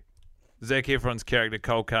 No. Zac Efron's character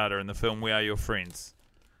Cole Carter in the film We Are Your Friends.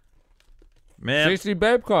 Man, Cece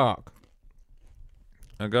Babcock.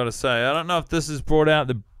 I gotta say, I don't know if this has brought out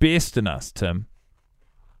the best in us, Tim.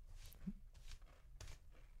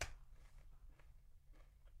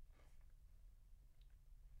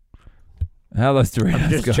 How are those Doritos I'm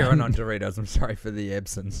just going? chewing on Doritos. I'm sorry for the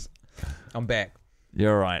absence. I'm back.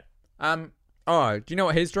 You're right. Oh, do you know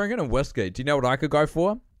what he's drinking? A whiskey. Do you know what I could go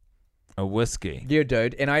for? A whiskey. Yeah,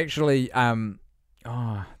 dude. And I actually,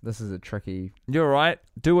 this is a tricky... You're right.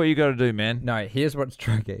 Do what you gotta do, man. No, here's what's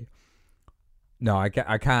tricky. No, I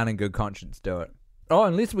can't in good conscience do it. Oh,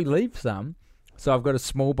 unless we leave some. So I've got a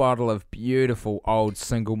small bottle of beautiful old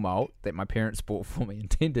single malt that my parents bought for me,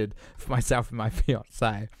 intended for myself and my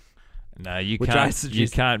fiancée. No, you Which I can't. You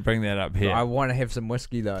suggest- can't bring that up here. I want to have some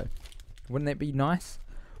whiskey, though. Wouldn't that be nice?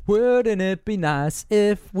 Wouldn't it be nice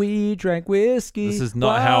if we drank whiskey? This is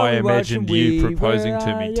not how I imagined you proposing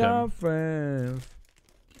to me, Tim. Friends.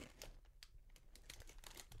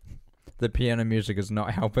 The piano music is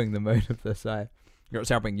not helping the mood of this, eh? It's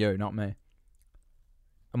helping you, not me.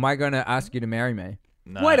 Am I going to ask you to marry me?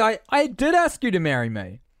 No. Wait, I did ask you to marry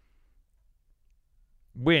me.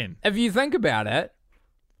 When? If you think about it.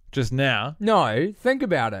 Just now? No, think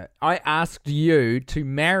about it. I asked you to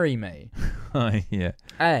marry me. Oh, yeah.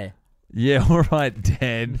 Hey. Yeah, all right,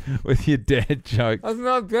 Dad, with your dad jokes. That's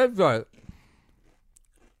not good, though.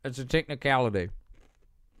 It's a technicality.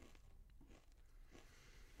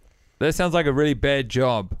 That sounds like a really bad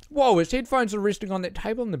job. Whoa, his headphones are resting on that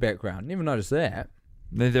table in the background. Never noticed that.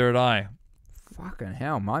 Neither had I. Fucking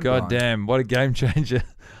hell, mind God damn, what a game changer.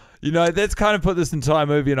 You know, that's kind of put this entire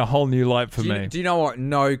movie in a whole new light for me. Do you know what?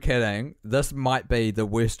 No kidding. This might be the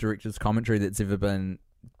worst director's commentary that's ever been,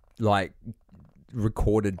 like,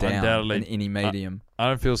 recorded down Undoubtedly. in any medium. I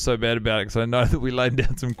don't feel so bad about it because I know that we laid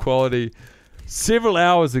down some quality several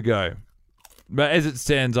hours ago. But as it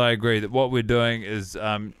stands, I agree that what we're doing is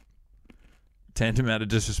tantamount to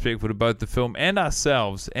disrespectful to both the film and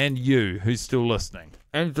ourselves and you, who's still listening.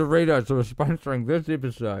 And Doritos are sponsoring this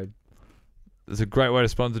episode. It's a great way to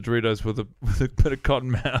sponsor Doritos with a bit of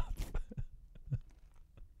cotton mouth.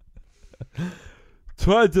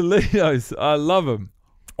 Try Doritos. I love them.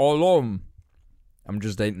 I'm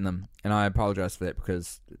just eating them. And I apologize for that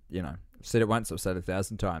because, you know, I've said it once, I've said it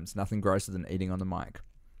 1,000 times. Nothing grosser than eating on the mic.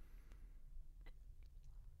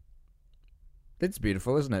 That's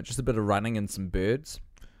beautiful, isn't it? Just a bit of running and some birds.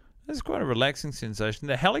 It's quite a relaxing sensation.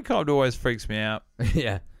 The helicopter always freaks me out.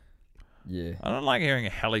 Yeah. Yeah. I don't like hearing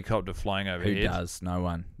a helicopter flying overhead. Who does? No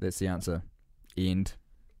one. That's the answer. End.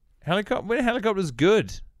 When helicopter's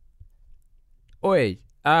good. Oi.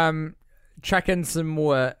 Chuck in some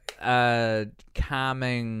more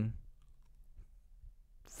calming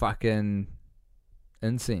fucking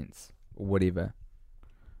incense or whatever.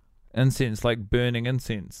 Incense, like burning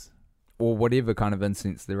incense. Or whatever kind of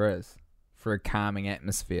incense there is for a calming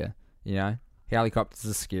atmosphere, you know? Helicopters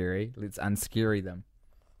are scary. Let's unscary them.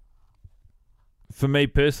 For me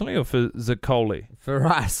personally or for Zaccoli? For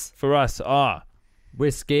us. For us,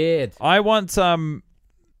 We're scared. I once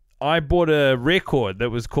I bought a record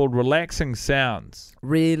that was called Relaxing Sounds.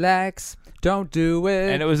 Relax. Don't do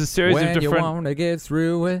it. And it was a series when of you want to get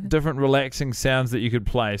through it. different relaxing sounds that you could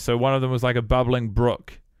play. So one of them was like a bubbling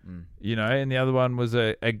brook, you know, and the other one was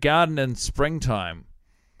a garden in springtime.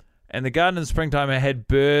 And the garden in springtime, it had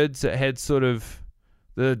birds, it had sort of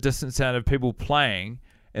the distant sound of people playing.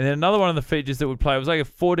 And then another one of the features that would play, it was like a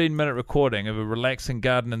 14-minute recording of a relaxing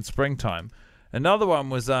garden in springtime. Another one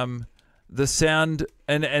was the sound,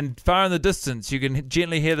 and far in the distance, you can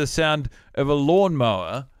gently hear the sound of a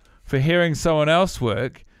lawnmower for hearing someone else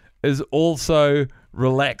work is also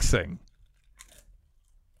relaxing.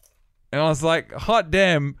 And I was like, hot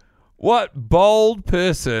damn, what bold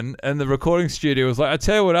person in the recording studio was like, I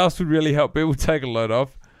tell you what else would really help people take a load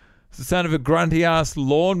off. It's the sound of a grunty-ass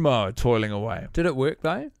lawnmower toiling away. Did it work,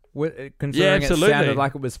 though? Considering Yeah, absolutely. it sounded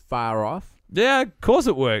like it was far off? Yeah, of course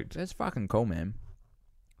it worked. That's fucking cool, man.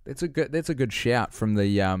 That's a good shout from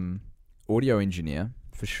the audio engineer,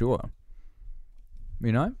 for sure.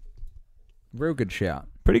 You know? Real good shout.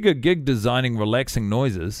 Pretty good gig designing relaxing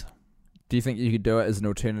noises. Do you think you could do it as an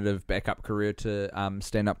alternative backup career to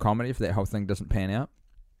stand-up comedy if that whole thing doesn't pan out?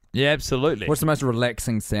 Yeah, absolutely. What's the most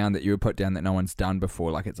relaxing sound that you would put down that no one's done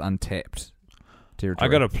before? Like it's untapped territory.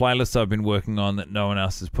 I got a playlist I've been working on that no one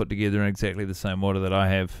else has put together in exactly the same order that I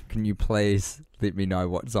have. Can you please let me know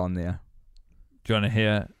what's on there? Do you want to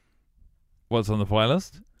hear what's on the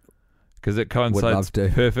playlist? Because it love coincides to.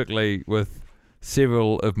 perfectly with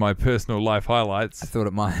several of my personal life highlights. I thought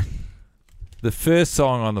it might. The first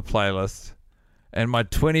song on the playlist and my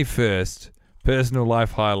 21st personal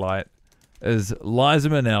life highlight is Liza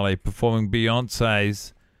Minnelli performing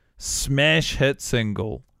Beyonce's smash hit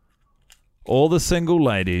single, All the Single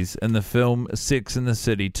Ladies, in the film Sex and the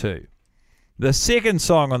City 2. The second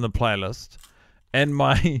song on the playlist and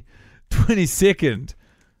my 22nd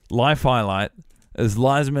life highlight is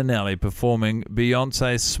Liza Minnelli performing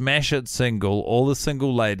Beyonce's smash hit single, All the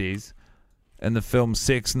Single Ladies, in the film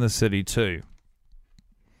Sex and the City 2.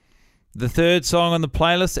 The third song on the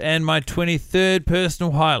playlist and my 23rd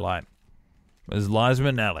personal highlight is Liza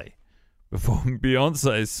Minnelli performing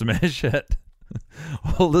Beyonce's smash hit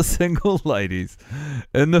All the Single Ladies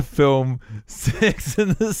in the film Sex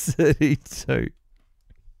and the City 2.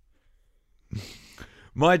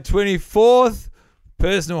 My 24th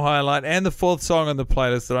personal highlight and the fourth song on the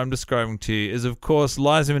playlist that I'm describing to you is, of course,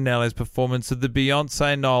 Liza Minnelli's performance of the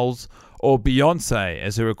Beyonce Knowles, or Beyonce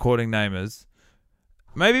as her recording name is.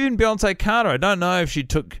 Maybe even Beyonce Carter. I don't know if she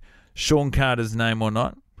took Sean Carter's name or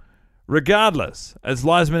not. Regardless, it's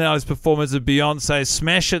Liza Minnelli's performance of Beyonce's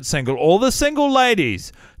smash hit single, All the Single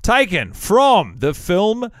Ladies, taken from the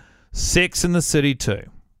film Sex and the City 2.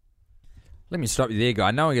 Let me stop you there,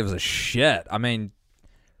 guy. No one gives a shit. I mean,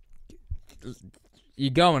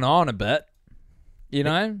 you're going on a bit. You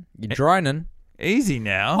know? You're droning. Easy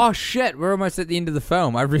now. Oh, shit. We're almost at the end of the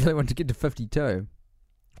film. I really want to get to 52.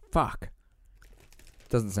 Fuck.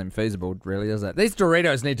 Doesn't seem feasible, really, does it? These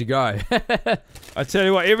Doritos need to go. I tell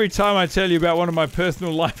you what, every time I tell you about one of my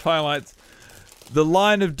personal life highlights, the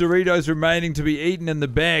line of Doritos remaining to be eaten in the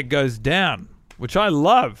bag goes down, which I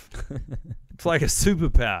love. It's like a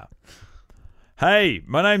superpower. Hey,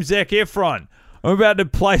 my name's Zac Efron. I'm about to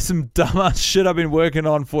play some dumbass shit I've been working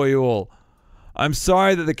on for you all. I'm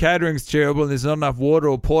sorry that the catering's terrible and there's not enough water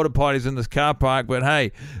or porta potties in this car park, but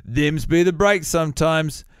hey, them's be the breaks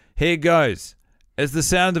sometimes. Here goes. It's the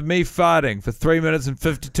sound of me farting for 3 minutes and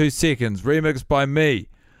 52 seconds, remixed by me.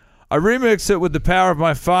 I remixed it with the power of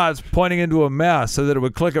my farts pointing into a mouse so that it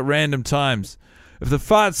would click at random times. If the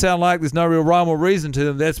farts sound like there's no real rhyme or reason to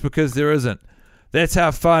them, that's because there isn't. That's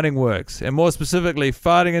how farting works. And more specifically,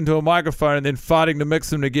 farting into a microphone and then farting to mix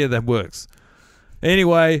them together works.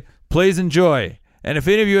 Anyway, please enjoy. And if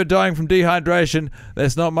any of you are dying from dehydration,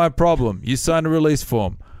 that's not my problem. You signed a release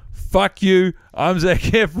form. Fuck you. I'm Zac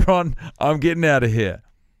Efron. I'm getting out of here.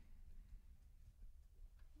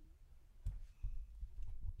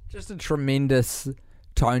 Just a tremendous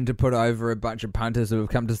tone to put over a bunch of punters who have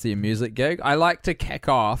come to see a music gig. I like to kick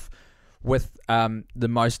off with the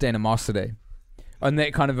most animosity in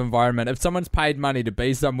that kind of environment. If someone's paid money to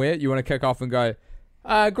be somewhere, you want to kick off and go,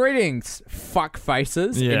 greetings, fuck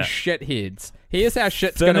faces and shitheads. Here's how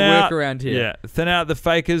shit's going to work around here. Yeah, thin out the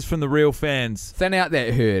fakers from the real fans. Thin out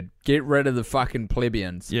that herd. Get rid of the fucking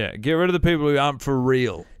plebeians. Yeah, get rid of the people who aren't for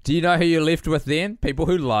real. Do you know who you're left with then? People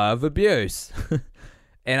who love abuse.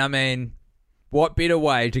 And I mean, what better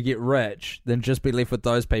way to get rich than just be left with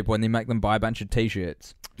those people and then make them buy a bunch of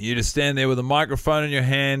t-shirts? You just stand there with a microphone in your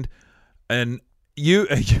hand and a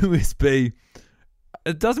USB.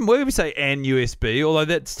 It doesn't work if you say and USB, although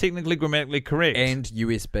that's technically grammatically correct. And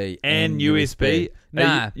USB. And USB.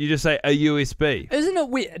 Nah. You just say a USB. Isn't it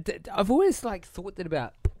weird? I've always thought that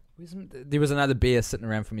about... There was another beer sitting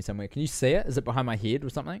around for me somewhere. Can you see it? Is it behind my head or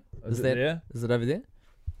something? Is it there? Is it over there?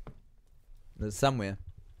 There's somewhere.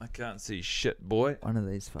 I can't see shit, boy. One of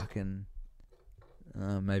these fucking...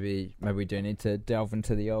 maybe we do need to delve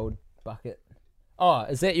into the old bucket. Oh,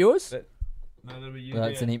 is that yours? No, that'll be you.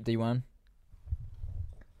 It's an empty one.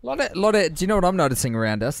 Lot of. Do you know what I'm noticing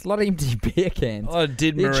around us? A lot of empty beer cans. A lot of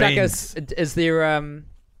dead Marines. Is there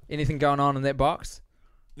anything going on in that box?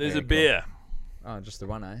 There's a beer. Oh, just the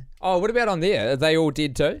one, eh? Oh, what about on there? Are they all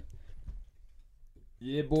dead too?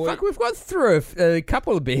 Yeah, boy. Fuck, we've got through a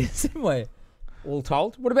couple of beers, haven't we? All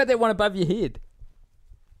told. What about that one above your head?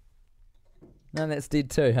 No, that's dead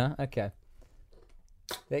too, huh? Okay.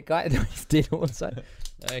 That guy, he's dead also.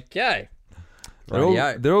 Okay.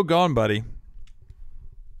 They're all gone, buddy.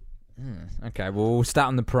 Okay, well, we'll start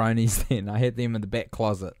on the Peronies then. I had them in the back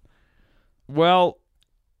closet. Well,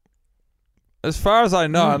 as far as I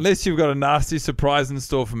know, unless you've got a nasty surprise in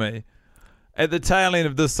store for me, at the tail end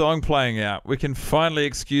of this song playing out, we can finally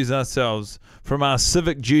excuse ourselves from our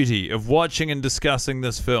civic duty of watching and discussing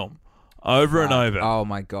this film. over and over. Oh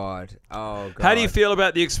my god. Oh god. How do you feel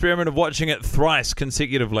about the experiment of watching it thrice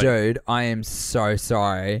consecutively? Dude, I am so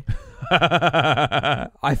sorry.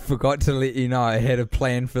 I forgot to let you know I had a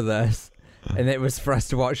plan for this. And that was for us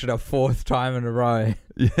to watch it a 4th time in a row.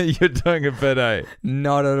 Yeah, you're doing a bit, eh?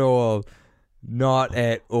 Not at all. Not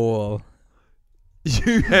at all.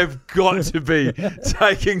 You have got to be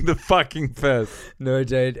taking the fucking piss. No,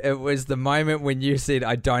 dude. It was the moment when you said,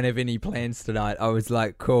 I don't have any plans tonight. I was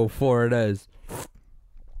like, cool, 4 it is.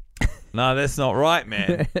 No, that's not right,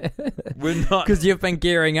 man. We're not. Because you've been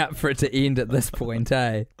gearing up for it to end at this point,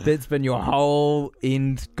 eh? That's been your whole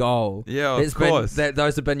end goal. Yeah, That's of course.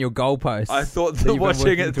 Those have been your goalposts. I thought that that you've been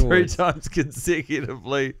watching it working 3 towards. times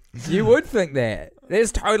consecutively. You would think that.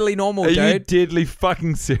 That's totally normal, Are dude. you deadly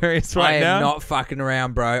fucking serious right now? I am not fucking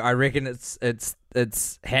around, bro. I reckon it's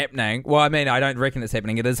happening. Well, I mean, I don't reckon it's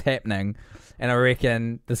happening. It is happening. And I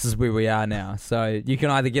reckon this is where we are now. So you can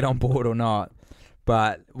either get on board or not.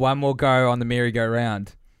 But one more go on the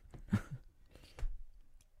merry-go-round.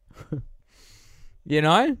 You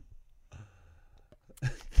know?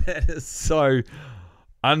 That is so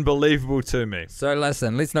unbelievable to me. So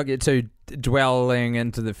listen, let's not get too dwelling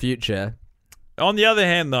into the future. On the other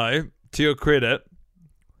hand, though, to your credit,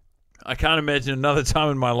 I can't imagine another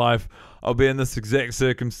time in my life I'll be in this exact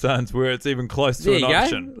circumstance where it's even close to There an you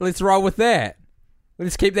option. go. Let's roll with that.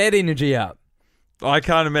 Let's keep that energy up. I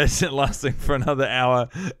can't imagine it lasting for another hour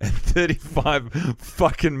and 35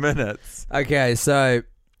 fucking minutes. Okay, so,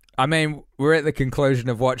 I mean, we're at the conclusion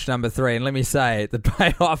of watch number 3, and let me say, the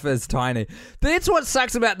payoff is tiny. That's what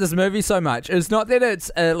sucks about this movie so much. It's not that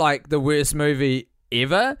it's, like, the worst movie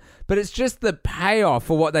ever, but it's just the payoff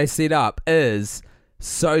for what they set up is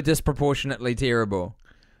so disproportionately terrible.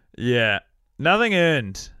 Yeah. Nothing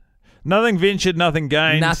earned. Nothing ventured, nothing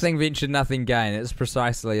gained. Nothing ventured, nothing gained. It's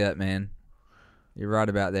precisely it, man. You're right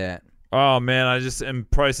about that. Oh, man, I just am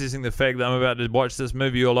processing the fact that I'm about to watch this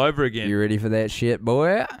movie all over again. You ready for that shit,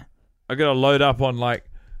 boy? I got to load up on, like...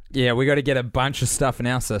 Yeah, we got to get a bunch of stuff in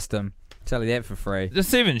our system. Tell you that for free.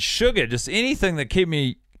 Just even sugar, just anything that keep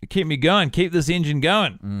me going, keep this engine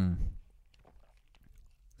going.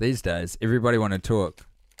 These days, everybody want to talk,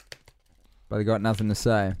 but they got nothing to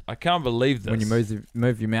say. I can't believe this. When you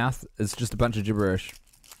move your mouth, it's just a bunch of gibberish.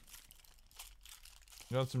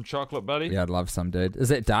 You want some chocolate, buddy? Yeah, I'd love some, dude. Is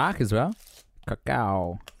that dark as well?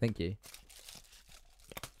 Cacao. Thank you.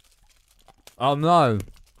 Oh, no.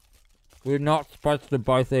 We're not supposed to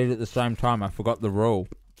both eat at the same time. I forgot the rule.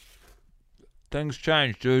 Things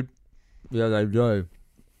change, dude. Yeah, they do.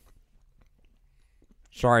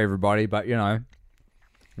 Sorry, everybody, but, you know,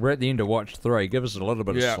 we're at the end of watch 3. Give us a little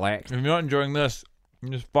bit of slack. If you're not enjoying this,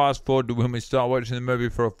 just fast forward to when we start watching the movie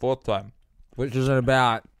for a 4th time. Which is in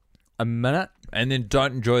about a minute. And then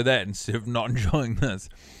don't enjoy that instead of not enjoying this.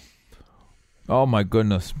 Oh my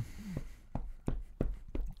goodness.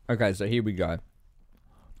 Okay, so here we go.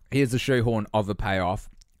 Here's a shoehorn of a payoff,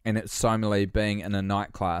 and it's Somali being in a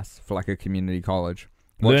night class for like a community college.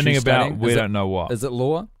 What's Learning she about studying? we don't know what. Is it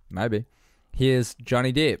law? Maybe. Here's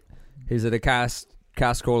Johnny Depp. He's at a cast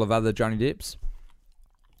call of other Johnny Depps.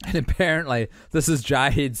 And apparently, this is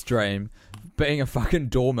Jahed's dream, being a fucking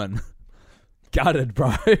doorman. Gutted,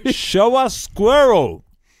 bro. Show us Squirrel.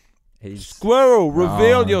 Squirrel,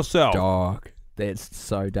 reveal yourself. Dog. That's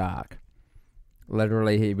so dark.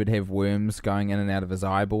 Literally, he would have worms going in and out of his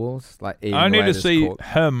eyeballs. Like I need to see corpse.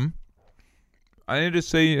 him. I need to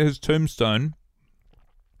see his tombstone.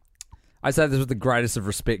 I say this with the greatest of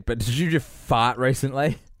respect, but did you just fart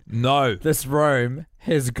recently? No. This room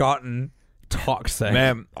has gotten toxic.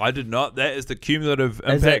 Ma'am, I did not. That is the cumulative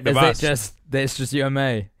impact of us. That's just you and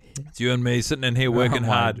me? It's you and me sitting in here working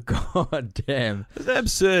hard. God damn. It's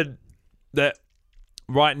absurd that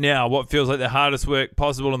right now what feels like the hardest work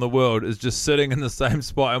possible in the world is just sitting in the same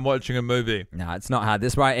spot and watching a movie. No, it's not hard.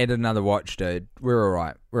 That's why I added another watch, dude. We're all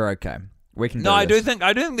right. We're okay. We can do No, I do this. think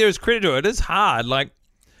there is credit to it. It is hard. Like,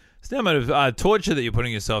 it's the amount of torture that you're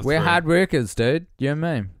putting yourself We're through. hard workers, dude. You and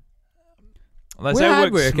me. They We're say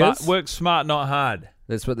hard work smart, not hard.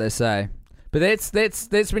 That's what they say. But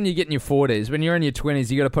that's when you get in your 40s. When you're in your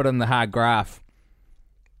 20s, you got to put in the hard graft.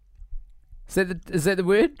 Is that the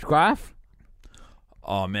word? Graph?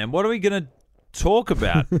 Oh, man, what are we going to talk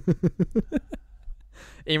about?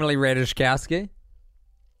 Emily Ratajkowski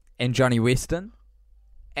and Johnny Weston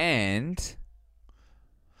and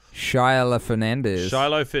Shiloh Fernandez.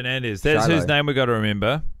 Shiloh Fernandez. That's Shiloh. whose name we got to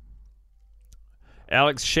remember.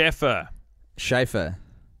 Alex Schaeffer.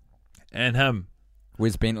 And him.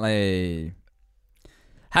 Wes Bentley.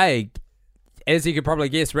 Hey, as you could probably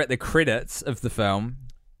guess, we're at the credits of the film.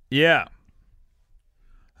 Yeah.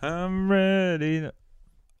 I'm ready.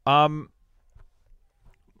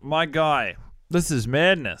 My guy, this is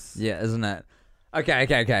madness. Yeah, isn't it?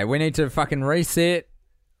 Okay. We need to fucking reset,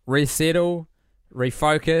 resettle,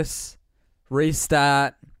 refocus,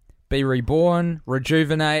 restart, be reborn,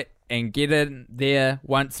 rejuvenate, and get in there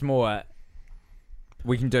once more.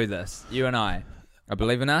 We can do this. You and I. I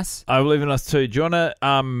believe in us. I believe in us too. Do you want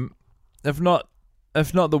to, if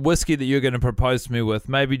not the whiskey that you're going to propose to me with,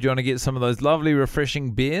 maybe do you want to get some of those lovely,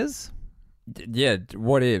 refreshing beers? Yeah,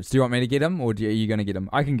 whatevs. Do you want me to get them, or are you going to get them?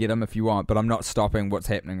 I can get them if you want, but I'm not stopping what's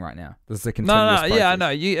happening right now. This is a continuous process. Yeah, I know.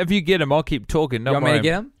 If you get them, I'll keep talking. You want me to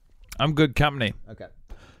get them? I'm good company. Okay.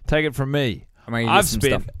 Take it from me. I've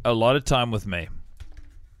spent a lot of time with me.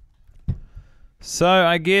 So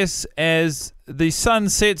I guess as the sun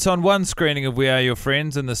sets on one screening of We Are Your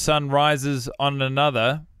Friends and the sun rises on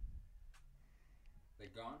another... They're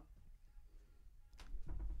gone?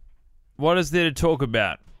 What is there to talk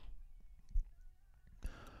about?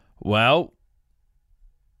 Well,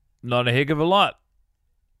 not a heck of a lot.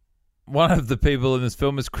 One of the people in this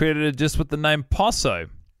film is credited just with the name Posso.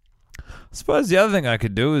 I suppose the other thing I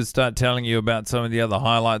could do is start telling you about some of the other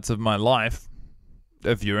highlights of my life,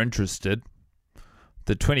 if you're interested.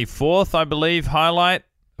 The 24th, I believe, highlight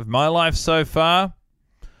of my life so far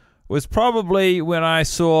was probably when I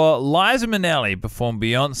saw Liza Minnelli perform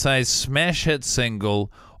Beyonce's smash hit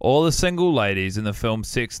single, All the Single Ladies, in the film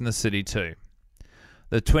Sex and the City 2.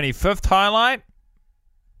 The 25th highlight,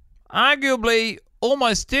 arguably,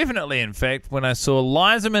 almost definitely in fact, when I saw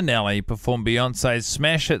Liza Minnelli perform Beyonce's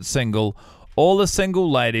smash hit single, All the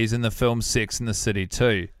Single Ladies, in the film Sex and the City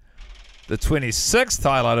 2. The 26th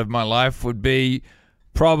highlight of my life would be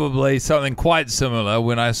probably something quite similar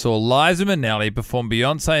when I saw Liza Minnelli perform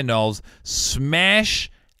Beyonce Knowles'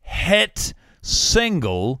 smash hit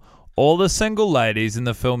single, All the Single Ladies, in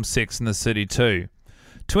the film Sex and the City 2.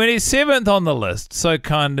 27th on the list, so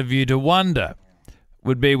kind of you to wonder,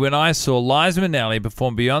 would be when I saw Liza Minnelli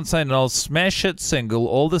perform Beyonce Knowles' smash hit single,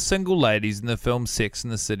 All the Single Ladies, in the film Sex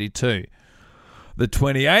and the City 2. The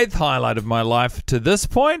 28th highlight of my life to this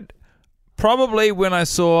point, probably when I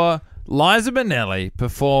saw Liza Minnelli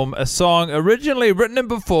perform a song originally written and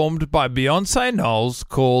performed by Beyonce Knowles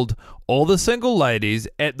called All the Single Ladies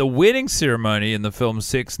at the wedding ceremony in the film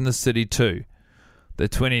Sex and the City 2. The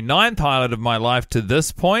 29th highlight of my life to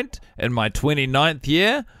this point, in my 29th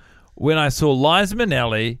year, when I saw Liza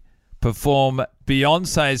Minnelli perform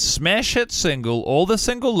Beyonce's smash hit single, All the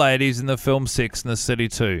Single Ladies, in the film Sex and the City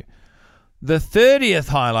 2. The 30th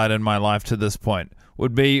highlight in my life to this point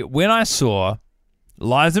would be when I saw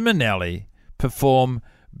Liza Minnelli perform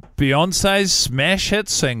Beyonce's smash hit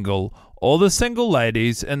single, All the Single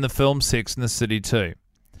Ladies, in the film Sex and the City 2.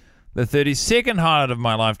 The 32nd highlight of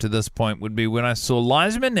my life to this point would be when I saw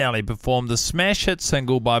Liza Minnelli perform the smash hit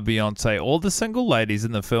single by Beyonce, All the Single Ladies,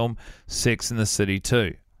 in the film Sex and the City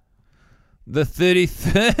 2. The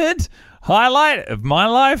 33rd highlight of my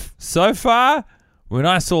life so far, when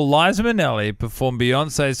I saw Liza Minnelli perform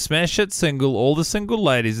Beyonce's smash hit single, All the Single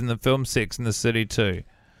Ladies, in the film Sex and the City 2.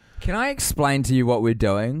 Can I explain to you what we're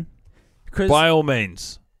doing? By all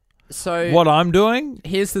means. So what I'm doing?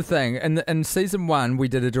 Here's the thing. In season 1, we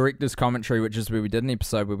did a director's commentary, which is where we did an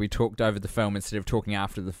episode where we talked over the film instead of talking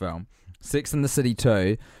after the film. Sex and the City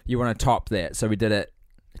 2, you want to top that. So we did it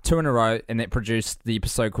 2 in a row, and that produced the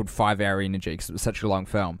episode called 5 Hour Energy, because it was such a long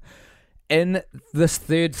film. In this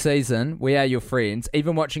 3rd season, We Are Your Friends,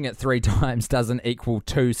 even watching it 3 times doesn't equal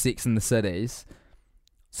 2 Sex and the Cities.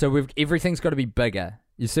 So everything's got to be bigger.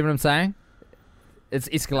 You see what I'm saying? It's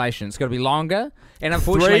escalation. It's got to be longer. And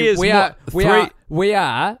unfortunately, we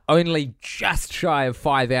are only just shy of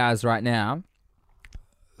 5 hours right now.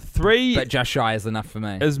 3, but just shy is enough for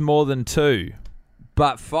me. Is more than 2.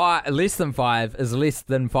 But less than 5 is less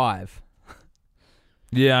than 5.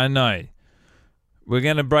 Yeah, I know. We're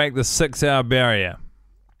going to break the 6-hour barrier.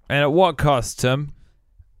 And at what cost, Tim?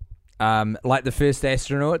 Like the first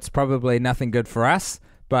astronauts, probably nothing good for us,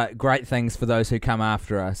 but great things for those who come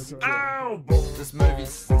after us. Ow! This movie's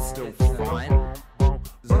still fine.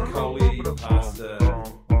 One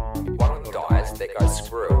of them dies, that goes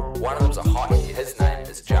screw. One of them's a hottie, his name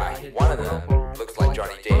is Jay. One of them looks like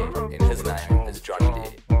Johnny Depp, and his name is Johnny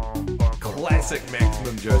Depp. Classic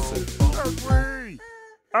Maximum Joseph.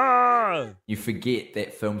 You forget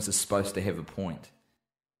that films are supposed to have a point.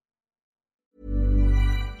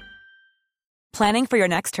 Planning for your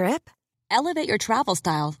next trip? Elevate your travel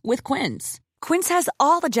style with Quince. Quince has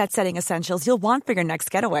all the jet-setting essentials you'll want for your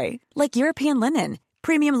next getaway, like European linen,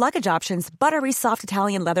 premium luggage options, buttery soft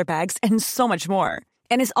Italian leather bags, and so much more.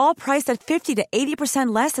 And is all priced at 50 to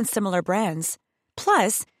 80% less than similar brands.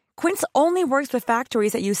 Plus, Quince only works with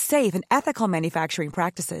factories that use safe and ethical manufacturing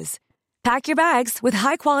practices. Pack your bags with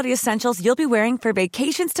high-quality essentials you'll be wearing for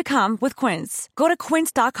vacations to come with Quince. Go to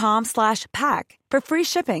quince.com/pack for free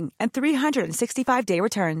shipping and 365-day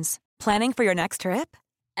returns. Planning for your next trip?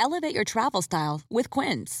 Elevate your travel style with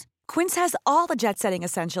Quince. Quince has all the jet-setting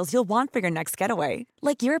essentials you'll want for your next getaway,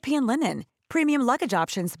 like European linen, premium luggage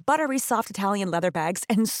options, buttery soft Italian leather bags,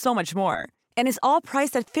 and so much more. And is all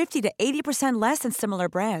priced at 50 to 80% less than similar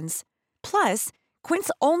brands. Plus,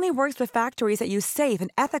 Quince only works with factories that use safe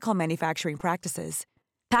and ethical manufacturing practices.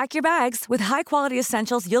 Pack your bags with high-quality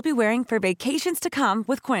essentials you'll be wearing for vacations to come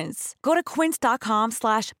with Quince. Go to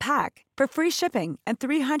quince.com/pack for free shipping and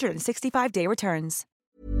 365-day returns.